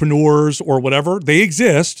they're entrepreneurs or whatever, they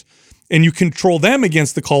exist, and you control them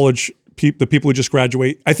against the college the people who just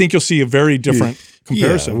graduate, I think you'll see a very different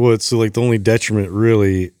comparison. Yeah, well, it's like the only detriment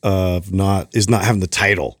really is not having the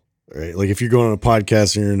title. Right. Like if you're going on a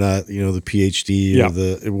podcast and you're not, the PhD or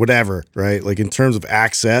the whatever, right? Like in terms of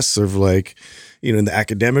access of like, in the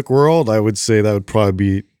academic world, I would say that would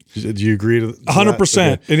probably be, do you agree to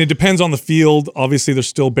 100%. Okay. And it depends on the field. Obviously there's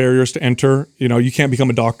still barriers to enter. You can't become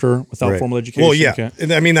a doctor without formal education. Well, yeah.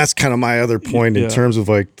 And I mean, that's kind of my other point in terms of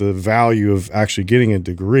like the value of actually getting a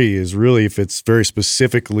degree is really if it's very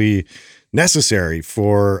specifically necessary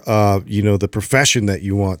for the profession that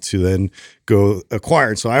you want to then go acquire.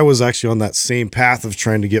 And so I was actually on that same path of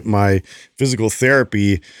trying to get my physical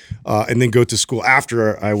therapy and then go to school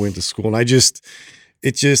after I went to school. And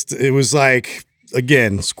it was like,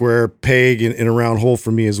 again, square peg in a round hole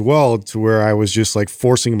for me as well, to where I was just like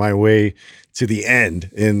forcing my way to the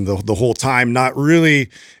end, and the whole time not really,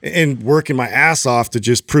 and working my ass off to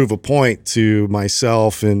just prove a point to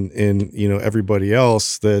myself and everybody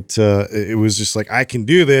else that it was just like, I can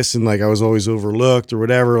do this, and like I was always overlooked or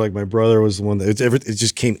whatever. Like my brother was the one that it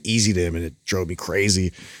just came easy to him, and it drove me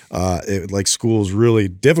crazy. Like school was really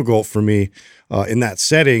difficult for me in that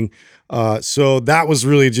setting. So that was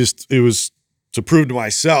really it was to prove to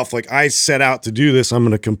myself, like I set out to do this, I'm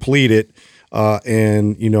going to complete it.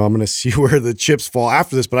 And I'm going to see where the chips fall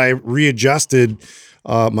after this. But I readjusted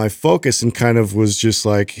my focus and kind of was just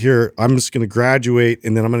like, here, I'm just going to graduate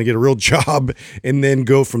and then I'm going to get a real job and then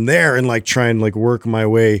go from there and like try and like work my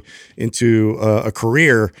way into a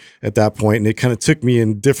career at that point. And it kind of took me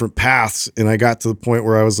in different paths. And I got to the point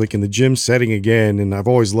where I was like in the gym setting again. And I've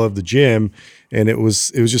always loved the gym. And it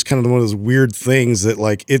was just kind of one of those weird things that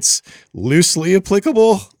like it's loosely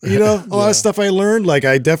applicable, a lot of stuff I learned. Like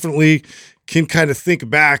I definitely can kind of think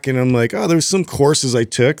back and I'm like, there's some courses I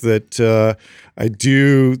took that I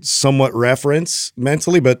do somewhat reference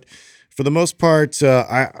mentally, but for the most part,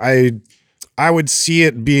 I would see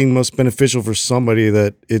it being most beneficial for somebody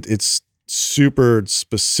that it's super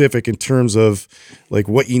specific in terms of like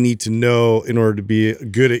what you need to know in order to be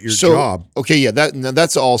good at your job. Okay, yeah,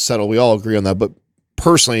 that's all settled. We all agree on that. But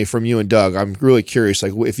personally, from you and Doug, I'm really curious.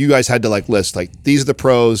 Like, if you guys had to like list, like these are the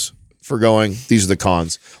pros for going, these are the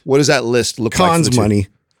cons. What does that list look like? Cons, money.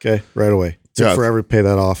 Okay, right away. Took forever to pay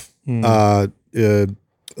that off.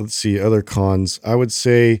 Let's see, other cons. I would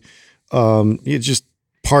say, just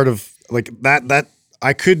part of like that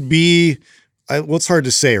I could be. Well, it's hard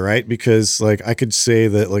to say, right? Because like I could say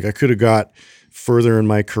that like I could have got further in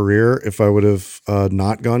my career if I would have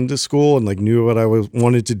not gone to school and like knew what I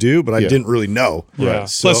wanted to do, but I didn't really know. Yeah. Right?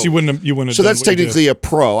 So, plus, you wouldn't have. So that's technically a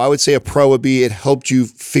pro. I would say a pro would be it helped you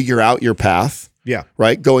figure out your path. Yeah.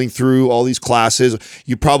 Right. Going through all these classes,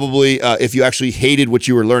 you probably, if you actually hated what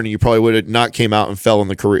you were learning, you probably would have not came out and fell in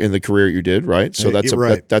the career you did. Right. So that's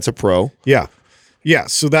that's a pro. Yeah. Yeah.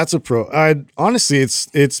 So that's a pro. Honestly,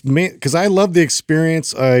 it's because I love the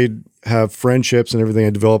experience. I have friendships and everything I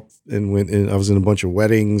developed, and I was in a bunch of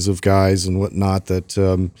weddings of guys and whatnot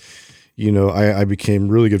that, I became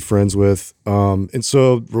really good friends with. And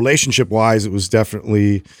so relationship wise, it was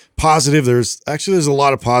definitely positive. There's a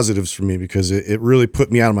lot of positives for me because it really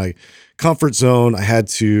put me out of my comfort zone. I had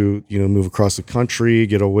to, move across the country,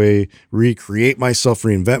 get away, recreate myself,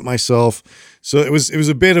 reinvent myself. So it was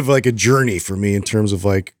a bit of like a journey for me in terms of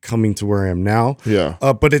like coming to where I am now. Yeah.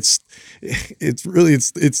 But it's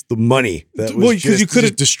the money that was because you could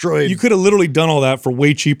have destroyed. You could have literally done all that for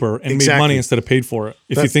way cheaper and made money instead of paid for it.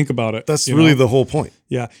 If you think about it, that's really the whole point.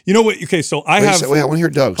 Yeah. You know what? Okay. So I want to hear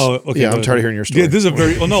Doug's. Oh, okay. Yeah, I'm tired of hearing your story. Yeah, this is a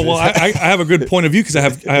very I have a good point of view because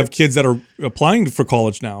I have kids that are applying for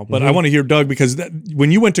college now, but I want to hear Doug because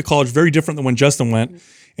when you went to college, very different than when Justin went.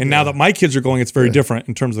 And now that my kids are going, it's very different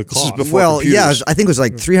in terms of the cost. I think it was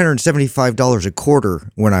like $375 a quarter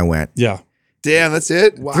when I went. Yeah. Damn, that's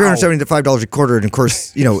it? Wow. $375 a quarter. And of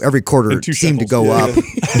course, every quarter seemed to go up.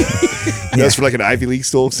 That's for like an Ivy League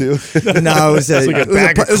school too? No, it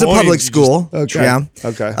was a public school. Okay. Yeah.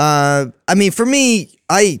 Okay. I mean, for me,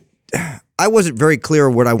 I wasn't very clear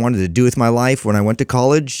what I wanted to do with my life when I went to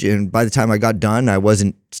college, and by the time I got done, I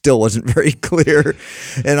still wasn't very clear,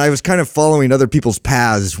 and I was kind of following other people's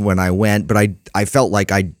paths when I went, but I felt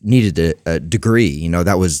like I needed a degree.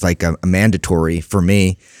 That was like a mandatory for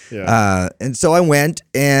me, and so I went,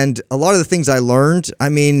 and a lot of the things I learned, I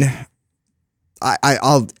mean,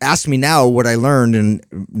 I'll ask me now what I learned, and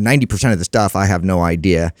 90% of the stuff I have no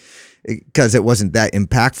idea because it wasn't that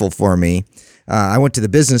impactful for me. I went to the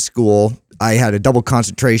business school. I had a double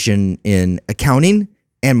concentration in accounting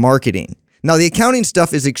and marketing. Now, the accounting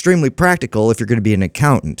stuff is extremely practical if you're going to be an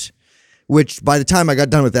accountant, which by the time I got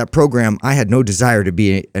done with that program, I had no desire to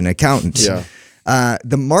be an accountant. Yeah.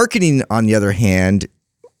 The marketing, on the other hand,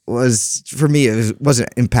 was, for me, it wasn't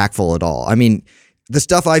impactful at all. I mean, the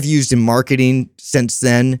stuff I've used in marketing since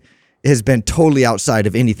then has been totally outside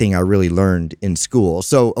of anything I really learned in school.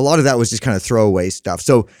 So a lot of that was just kind of throwaway stuff.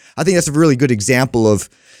 So I think that's a really good example of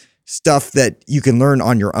stuff that you can learn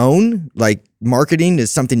on your own. Like marketing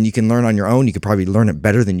is something you can learn on your own. You could probably learn it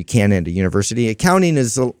better than you can at a university. Accounting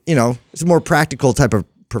is, it's a more practical type of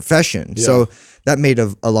profession. Yeah. So that made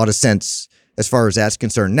a lot of sense as far as that's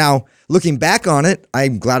concerned. Now, looking back on it,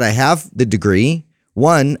 I'm glad I have the degree.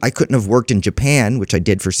 One, I couldn't have worked in Japan, which I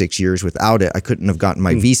did for 6 years. Without it, I couldn't have gotten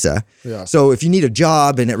my visa. Yeah. So if you need a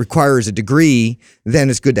job and it requires a degree, then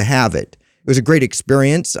it's good to have it. It was a great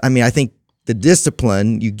experience. I mean, I think the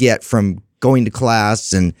discipline you get from going to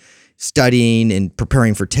class and studying and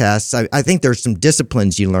preparing for tests, I think there's some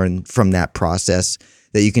disciplines you learn from that process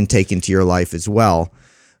that you can take into your life as well.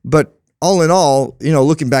 But all in all,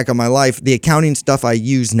 looking back on my life, the accounting stuff I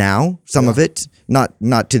use now, some of it,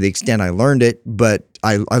 not to the extent I learned it, but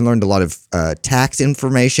I learned a lot of tax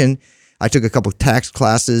information. I took a couple of tax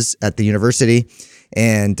classes at the university,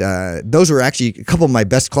 and those were actually a couple of my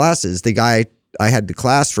best classes. The guy I had the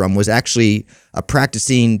class from was actually a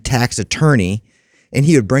practicing tax attorney, and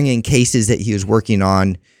he would bring in cases that he was working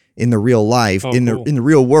on in the real life, in the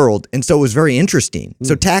real world, and so it was very interesting.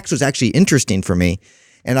 So tax was actually interesting for me.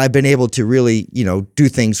 And I've been able to really, do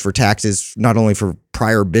things for taxes, not only for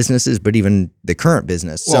prior businesses, but even the current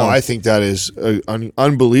business. Well, I think that is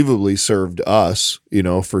unbelievably served us,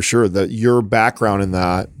 for sure, that your background in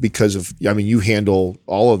that, because of, you handle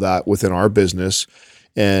all of that within our business.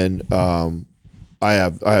 And I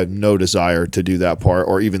have no desire to do that part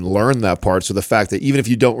or even learn that part. So the fact that even if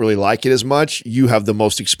you don't really like it as much, you have the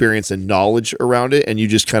most experience and knowledge around it, and you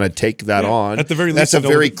just kind of take that on. At the very least, that's a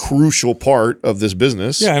very crucial part of this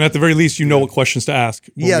business. Yeah, and at the very least, what questions to ask.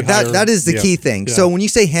 Yeah, that is the key thing. Yeah. So when you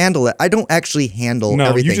say handle it, I don't actually handle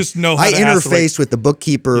everything. You just know how I to interface with the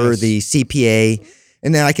bookkeeper, the CPA.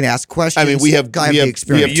 And then I can ask questions. I mean, we have two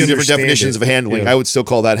different definitions of handling. Yeah. I would still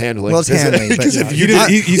call that handling. Well, it's handling. Because if you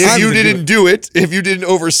didn't do it, if you didn't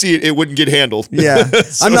oversee it, it wouldn't get handled. Yeah,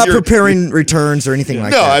 so I'm not preparing returns or anything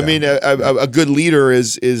like that. No, I mean, a good leader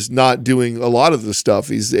is not doing a lot of the stuff.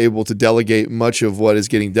 He's able to delegate much of what is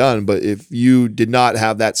getting done. But if you did not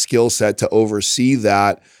have that skill set to oversee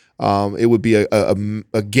that, it would be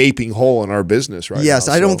a gaping hole in our business right now. Yes,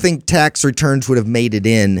 I don't think tax returns would have made it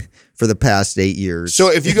in for the past 8 years. So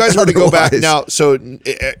if you guys were to go back now, so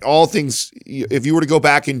all things, if you were to go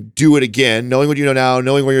back and do it again, knowing what you know now,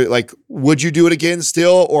 knowing where you're like, would you do it again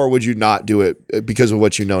still, or would you not do it because of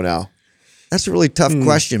what you know now? That's a really tough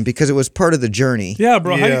question because it was part of the journey. Yeah,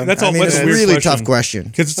 bro. That's all. That's it's a a weird really question. tough question.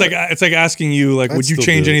 Because it's like asking you, like, would you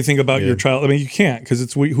change anything about your child? I mean, you can't because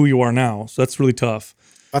it's who you are now. So that's really tough.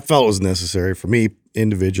 I felt it was necessary for me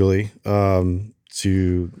individually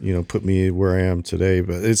to put me where I am today.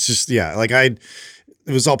 But it's just it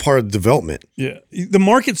was all part of the development. Yeah, the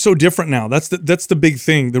market's so different now. That's the big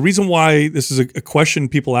thing. The reason why this is a question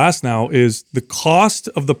people ask now is the cost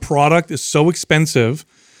of the product is so expensive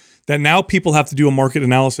that now people have to do a market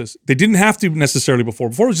analysis. They didn't have to necessarily before.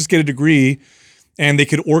 Before it was just get a degree and they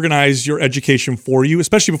could organize your education for you,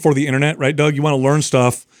 especially before the internet, right, Doug? You want to learn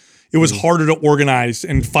stuff. It was harder to organize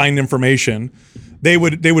and find information. They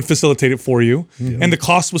would facilitate it for you. And the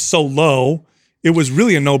cost was so low, it was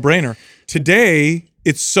really a no-brainer. Today,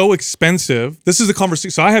 it's so expensive. This is a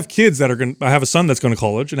conversation. So I have kids I have a son that's going to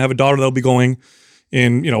college and I have a daughter that'll be going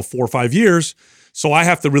in 4 or 5 years. So I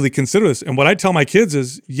have to really consider this. And what I tell my kids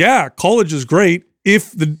is, yeah, college is great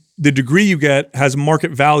if the degree you get has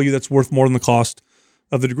market value that's worth more than the cost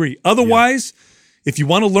of the degree. Otherwise, if you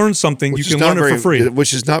want to learn something, you can learn it for free.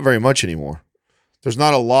 Which is not very much anymore. There's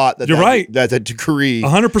not a lot that You're right. That degree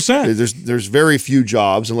 100%. There's very few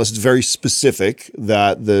jobs unless it's very specific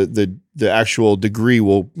that the actual degree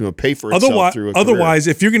will pay for itself through a career. Otherwise,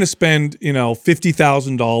 if you're going to spend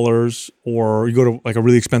 $50,000 or you go to like a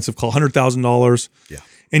really expensive call, $100,000,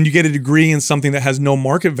 and you get a degree in something that has no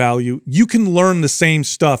market value, you can learn the same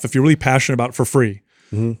stuff if you're really passionate about it for free.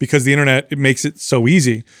 Because the internet, it makes it so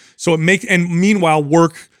easy. So meanwhile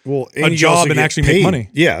work a job and actually make money.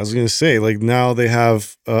 Yeah, I was going to say, like now they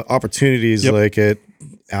have opportunities like at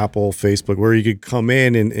Apple, Facebook, where you could come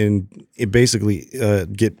in and basically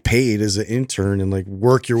get paid as an intern and like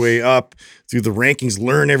work your way up through the rankings,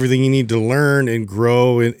 learn everything you need to learn and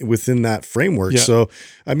grow within that framework. Yeah. So,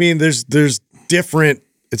 I mean, there's different.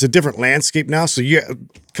 It's a different landscape now. So you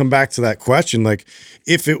come back to that question, like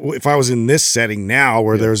if I was in this setting now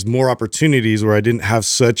where there's more opportunities, where I didn't have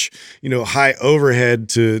such, high overhead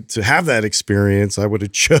to have that experience, I would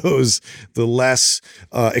have chose the less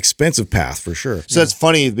expensive path for sure. So that's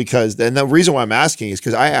funny because, and the reason why I'm asking is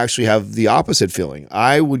because I actually have the opposite feeling.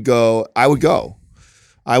 I would go.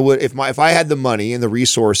 If I had the money and the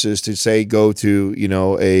resources to say go to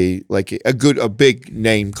a big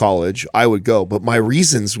name college, I would go. But my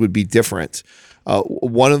reasons would be different.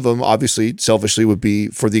 One of them, obviously, selfishly, would be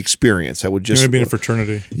for the experience. I would just be in a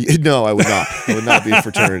fraternity. No, I would not. I would not be a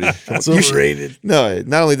fraternity. It's overrated. No,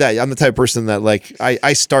 not only that. I'm the type of person that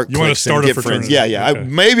I start. You want to start a fraternity? Yeah. Okay.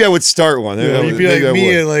 Maybe I would start one. Yeah, you'd be like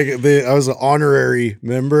me. I was an honorary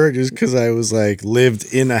member just because I was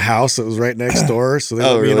lived in a house that was right next door, so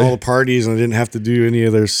they would be in all the parties, and I didn't have to do any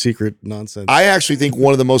of their secret nonsense. I actually think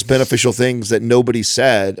one of the most beneficial things that nobody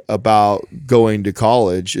said about going to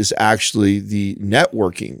college is actually the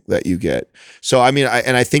networking that you get. So I mean,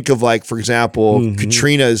 I think of for example,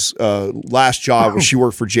 Katrina's last job where she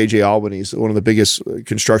worked for JJ Albany's, one of the biggest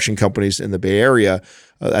construction companies in the Bay Area.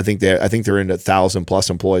 I think they're in 1,000+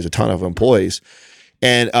 employees, a ton of employees.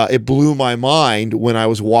 And it blew my mind when I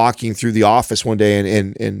was walking through the office one day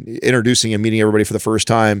and introducing and meeting everybody for the first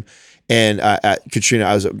time. And at Katrina,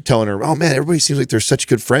 I was telling her, "Oh man, everybody seems like they're such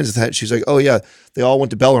good friends with that." She's like, "Oh yeah, they all went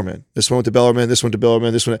to Bellarmine. This one went to Bellarmine. This went to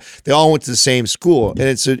Bellarmine. This one. They all went to the same school, and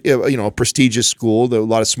it's a prestigious school. A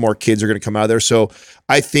lot of smart kids are going to come out of there. So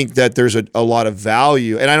I think that there's a lot of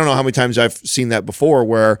value. And I don't know how many times I've seen that before,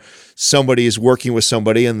 where somebody is working with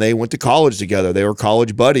somebody and they went to college together. They were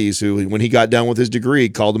college buddies who, when he got done with his degree,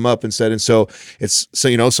 called him up and said, and so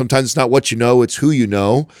sometimes it's not what you know, it's who you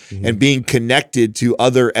know, and being connected to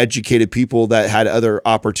other educated people that had other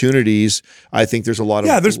opportunities. I think there's a lot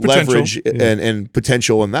of there's leverage and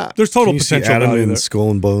potential in that. There's total Can you see potential Adam value in there. Skull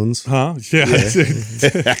and Bones, Huh? Yeah.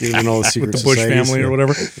 Giving all the secret with the Bush societies. family or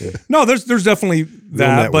whatever. No, there's definitely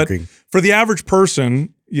that. But networking. for the average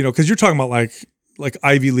person, because you're talking about like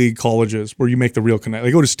Ivy League colleges where you make the real connect.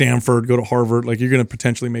 Like go to Stanford, go to Harvard, like you're going to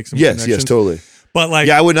potentially make some connections. Yes, totally. But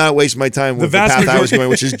I would not waste my time with the path I was going,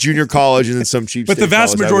 which is junior college and then some cheap. But the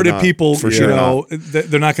vast majority of people, for sure,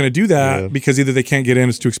 they're not going to do that because either they can't get in,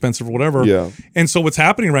 it's too expensive or whatever. Yeah. And so what's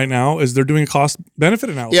happening right now is they're doing a cost benefit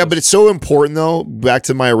analysis. Yeah, but it's so important though. Back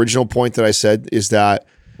to my original point that I said is that,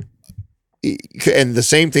 and the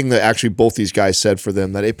same thing that actually both these guys said for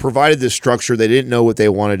them, that it provided this structure. They didn't know what they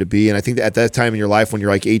wanted to be. And I think that at that time in your life, when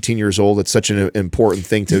you're 18 years old, it's such an important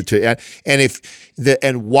thing to add.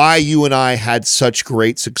 And why you and I had such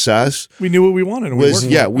great succse. We knew what we wanted.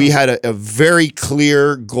 And we had a very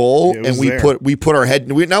clear goal, and we put our head.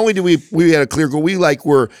 Not only did we had a clear goal, we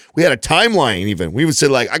had a timeline. Even we would say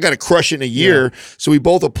I got to crush it in a year. So we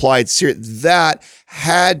both applied. That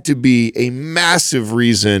had to be a massive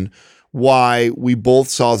reason why we both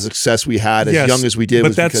saw the success we had as young as we did.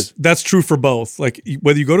 But that's true for both. Like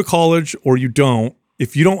whether you go to college or you don't,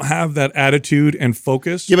 if you don't have that attitude and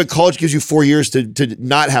focus. Yeah, but college gives you 4 years to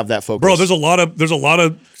not have that focus. Bro, there's a lot of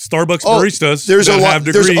Starbucks baristas that have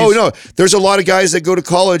degrees. There's a lot of guys that go to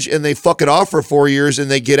college and they fuck it off for 4 years and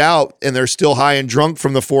they get out and they're still high and drunk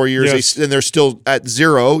from the 4 years. Yes. And they're still at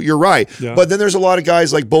zero. You're right. Yeah. But then there's a lot of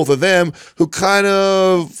guys like both of them who kind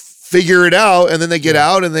of figure it out and then they get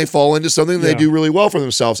out and they fall into something and they do really well for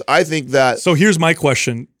themselves. I think that. So here's my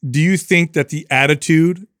question. Do you think that the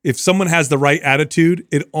attitude, if someone has the right attitude,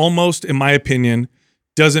 it almost, in my opinion,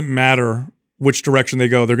 doesn't matter which direction they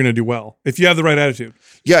go, they're going to do well. If you have the right attitude.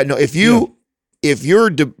 Yeah, no, if you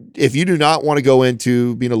do not want to go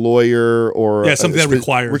into being a lawyer or something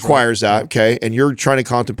that requires that, okay, and you're trying to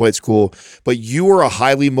contemplate school, but you are a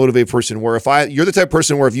highly motivated person where you're the type of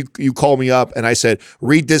person where if you call me up and I said,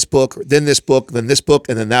 read this book, then this book, then this book,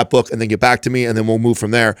 and then that book, and then get back to me, and then we'll move from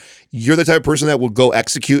there. You're the type of person that will go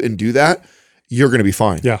execute and do that. You're going to be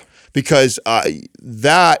fine. Yeah. Because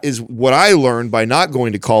that is what I learned by not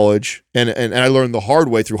going to college, and I learned the hard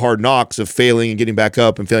way through hard knocks of failing and getting back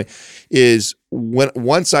up and failing, is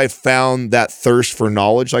once I found that thirst for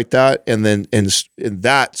knowledge like that, and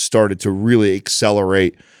that started to really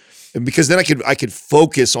accelerate, and because then I could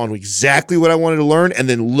focus on exactly what I wanted to learn, and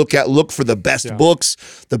then look for the best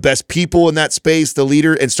books, the best people in that space, the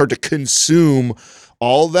leader, and start to consume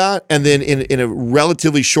all that. And then in a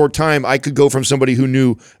relatively short time, I could go from somebody who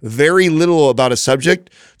knew very little about a subject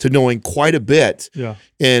to knowing quite a bit. Yeah.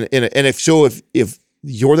 And if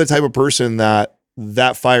you're the type of person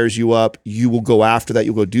that fires you up, you will go after that,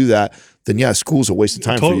 you'll go do that, then yeah, school's a waste of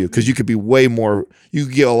time for you because you could be way more, you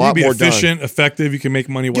could get a lot more done. Efficient, effective, you can make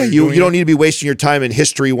money while you don't need to be wasting your time in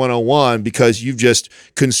History 101 because you've just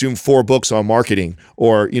consumed 4 books on marketing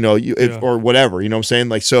or, or whatever, you know what I'm saying?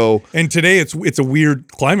 Like, so. And today it's a weird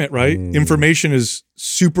climate, right? Information is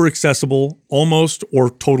super accessible, almost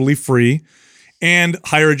or totally free, and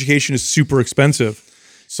higher education is super expensive.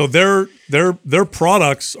 So their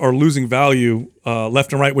products are losing value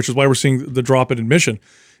left and right, which is why we're seeing the drop in admission.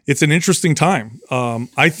 It's an interesting time.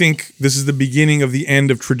 I think this is the beginning of the end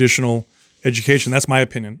of traditional education. That's my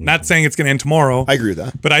opinion. Not saying it's going to end tomorrow. I agree with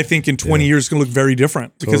that. But I think in 20 years it's going to look very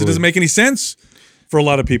different because it doesn't make any sense for a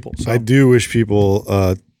lot of people. So. I do wish people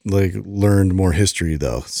learned more history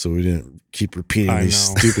though, so we didn't keep repeating these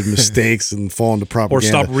stupid mistakes and fall into propaganda. Or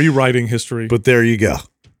stop rewriting history. But there you go.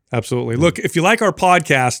 Absolutely. Look, if you like our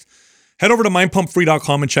podcast, head over to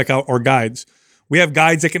mindpumpfree.com and check out our guides. We have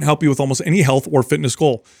guides that can help you with almost any health or fitness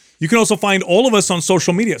goal. You can also find all of us on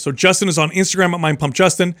social media. So Justin is on Instagram at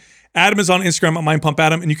mindpumpjustin. Adam is on Instagram at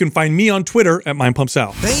mindpumpadam. And you can find me on Twitter at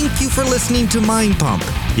mindpumpsal. Thank you for listening to Mind Pump.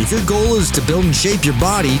 If your goal is to build and shape your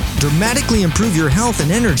body, dramatically improve your health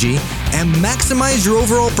and energy, and maximize your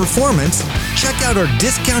overall performance, check out our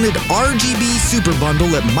discounted RGB Super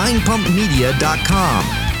Bundle at mindpumpmedia.com.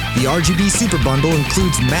 The RGB Super Bundle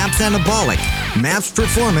includes MAPS Anabolic, MAPS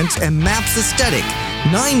Performance, and MAPS Aesthetic.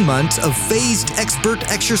 9 months of phased expert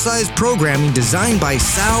exercise programming designed by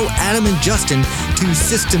Sal, Adam, and Justin to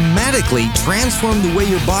systematically transform the way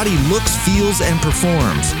your body looks, feels, and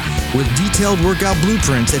performs. With detailed workout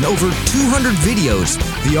blueprints and over 200 videos,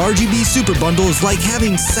 the RGB Super Bundle is like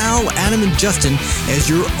having Sal, Adam, and Justin as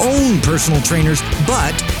your own personal trainers,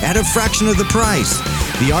 but at a fraction of the price.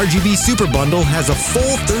 The RGB Super Bundle has a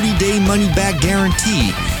full 30-day money-back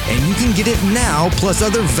guarantee, and you can get it now plus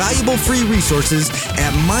other valuable free resources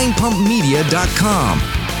at mindpumpmedia.com.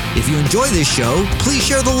 If you enjoy this show, please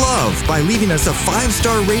share the love by leaving us a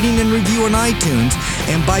 5-star rating and review on iTunes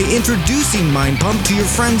and by introducing Mind Pump to your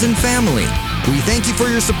friends and family. We thank you for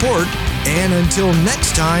your support, and until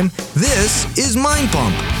next time, this is Mind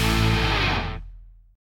Pump.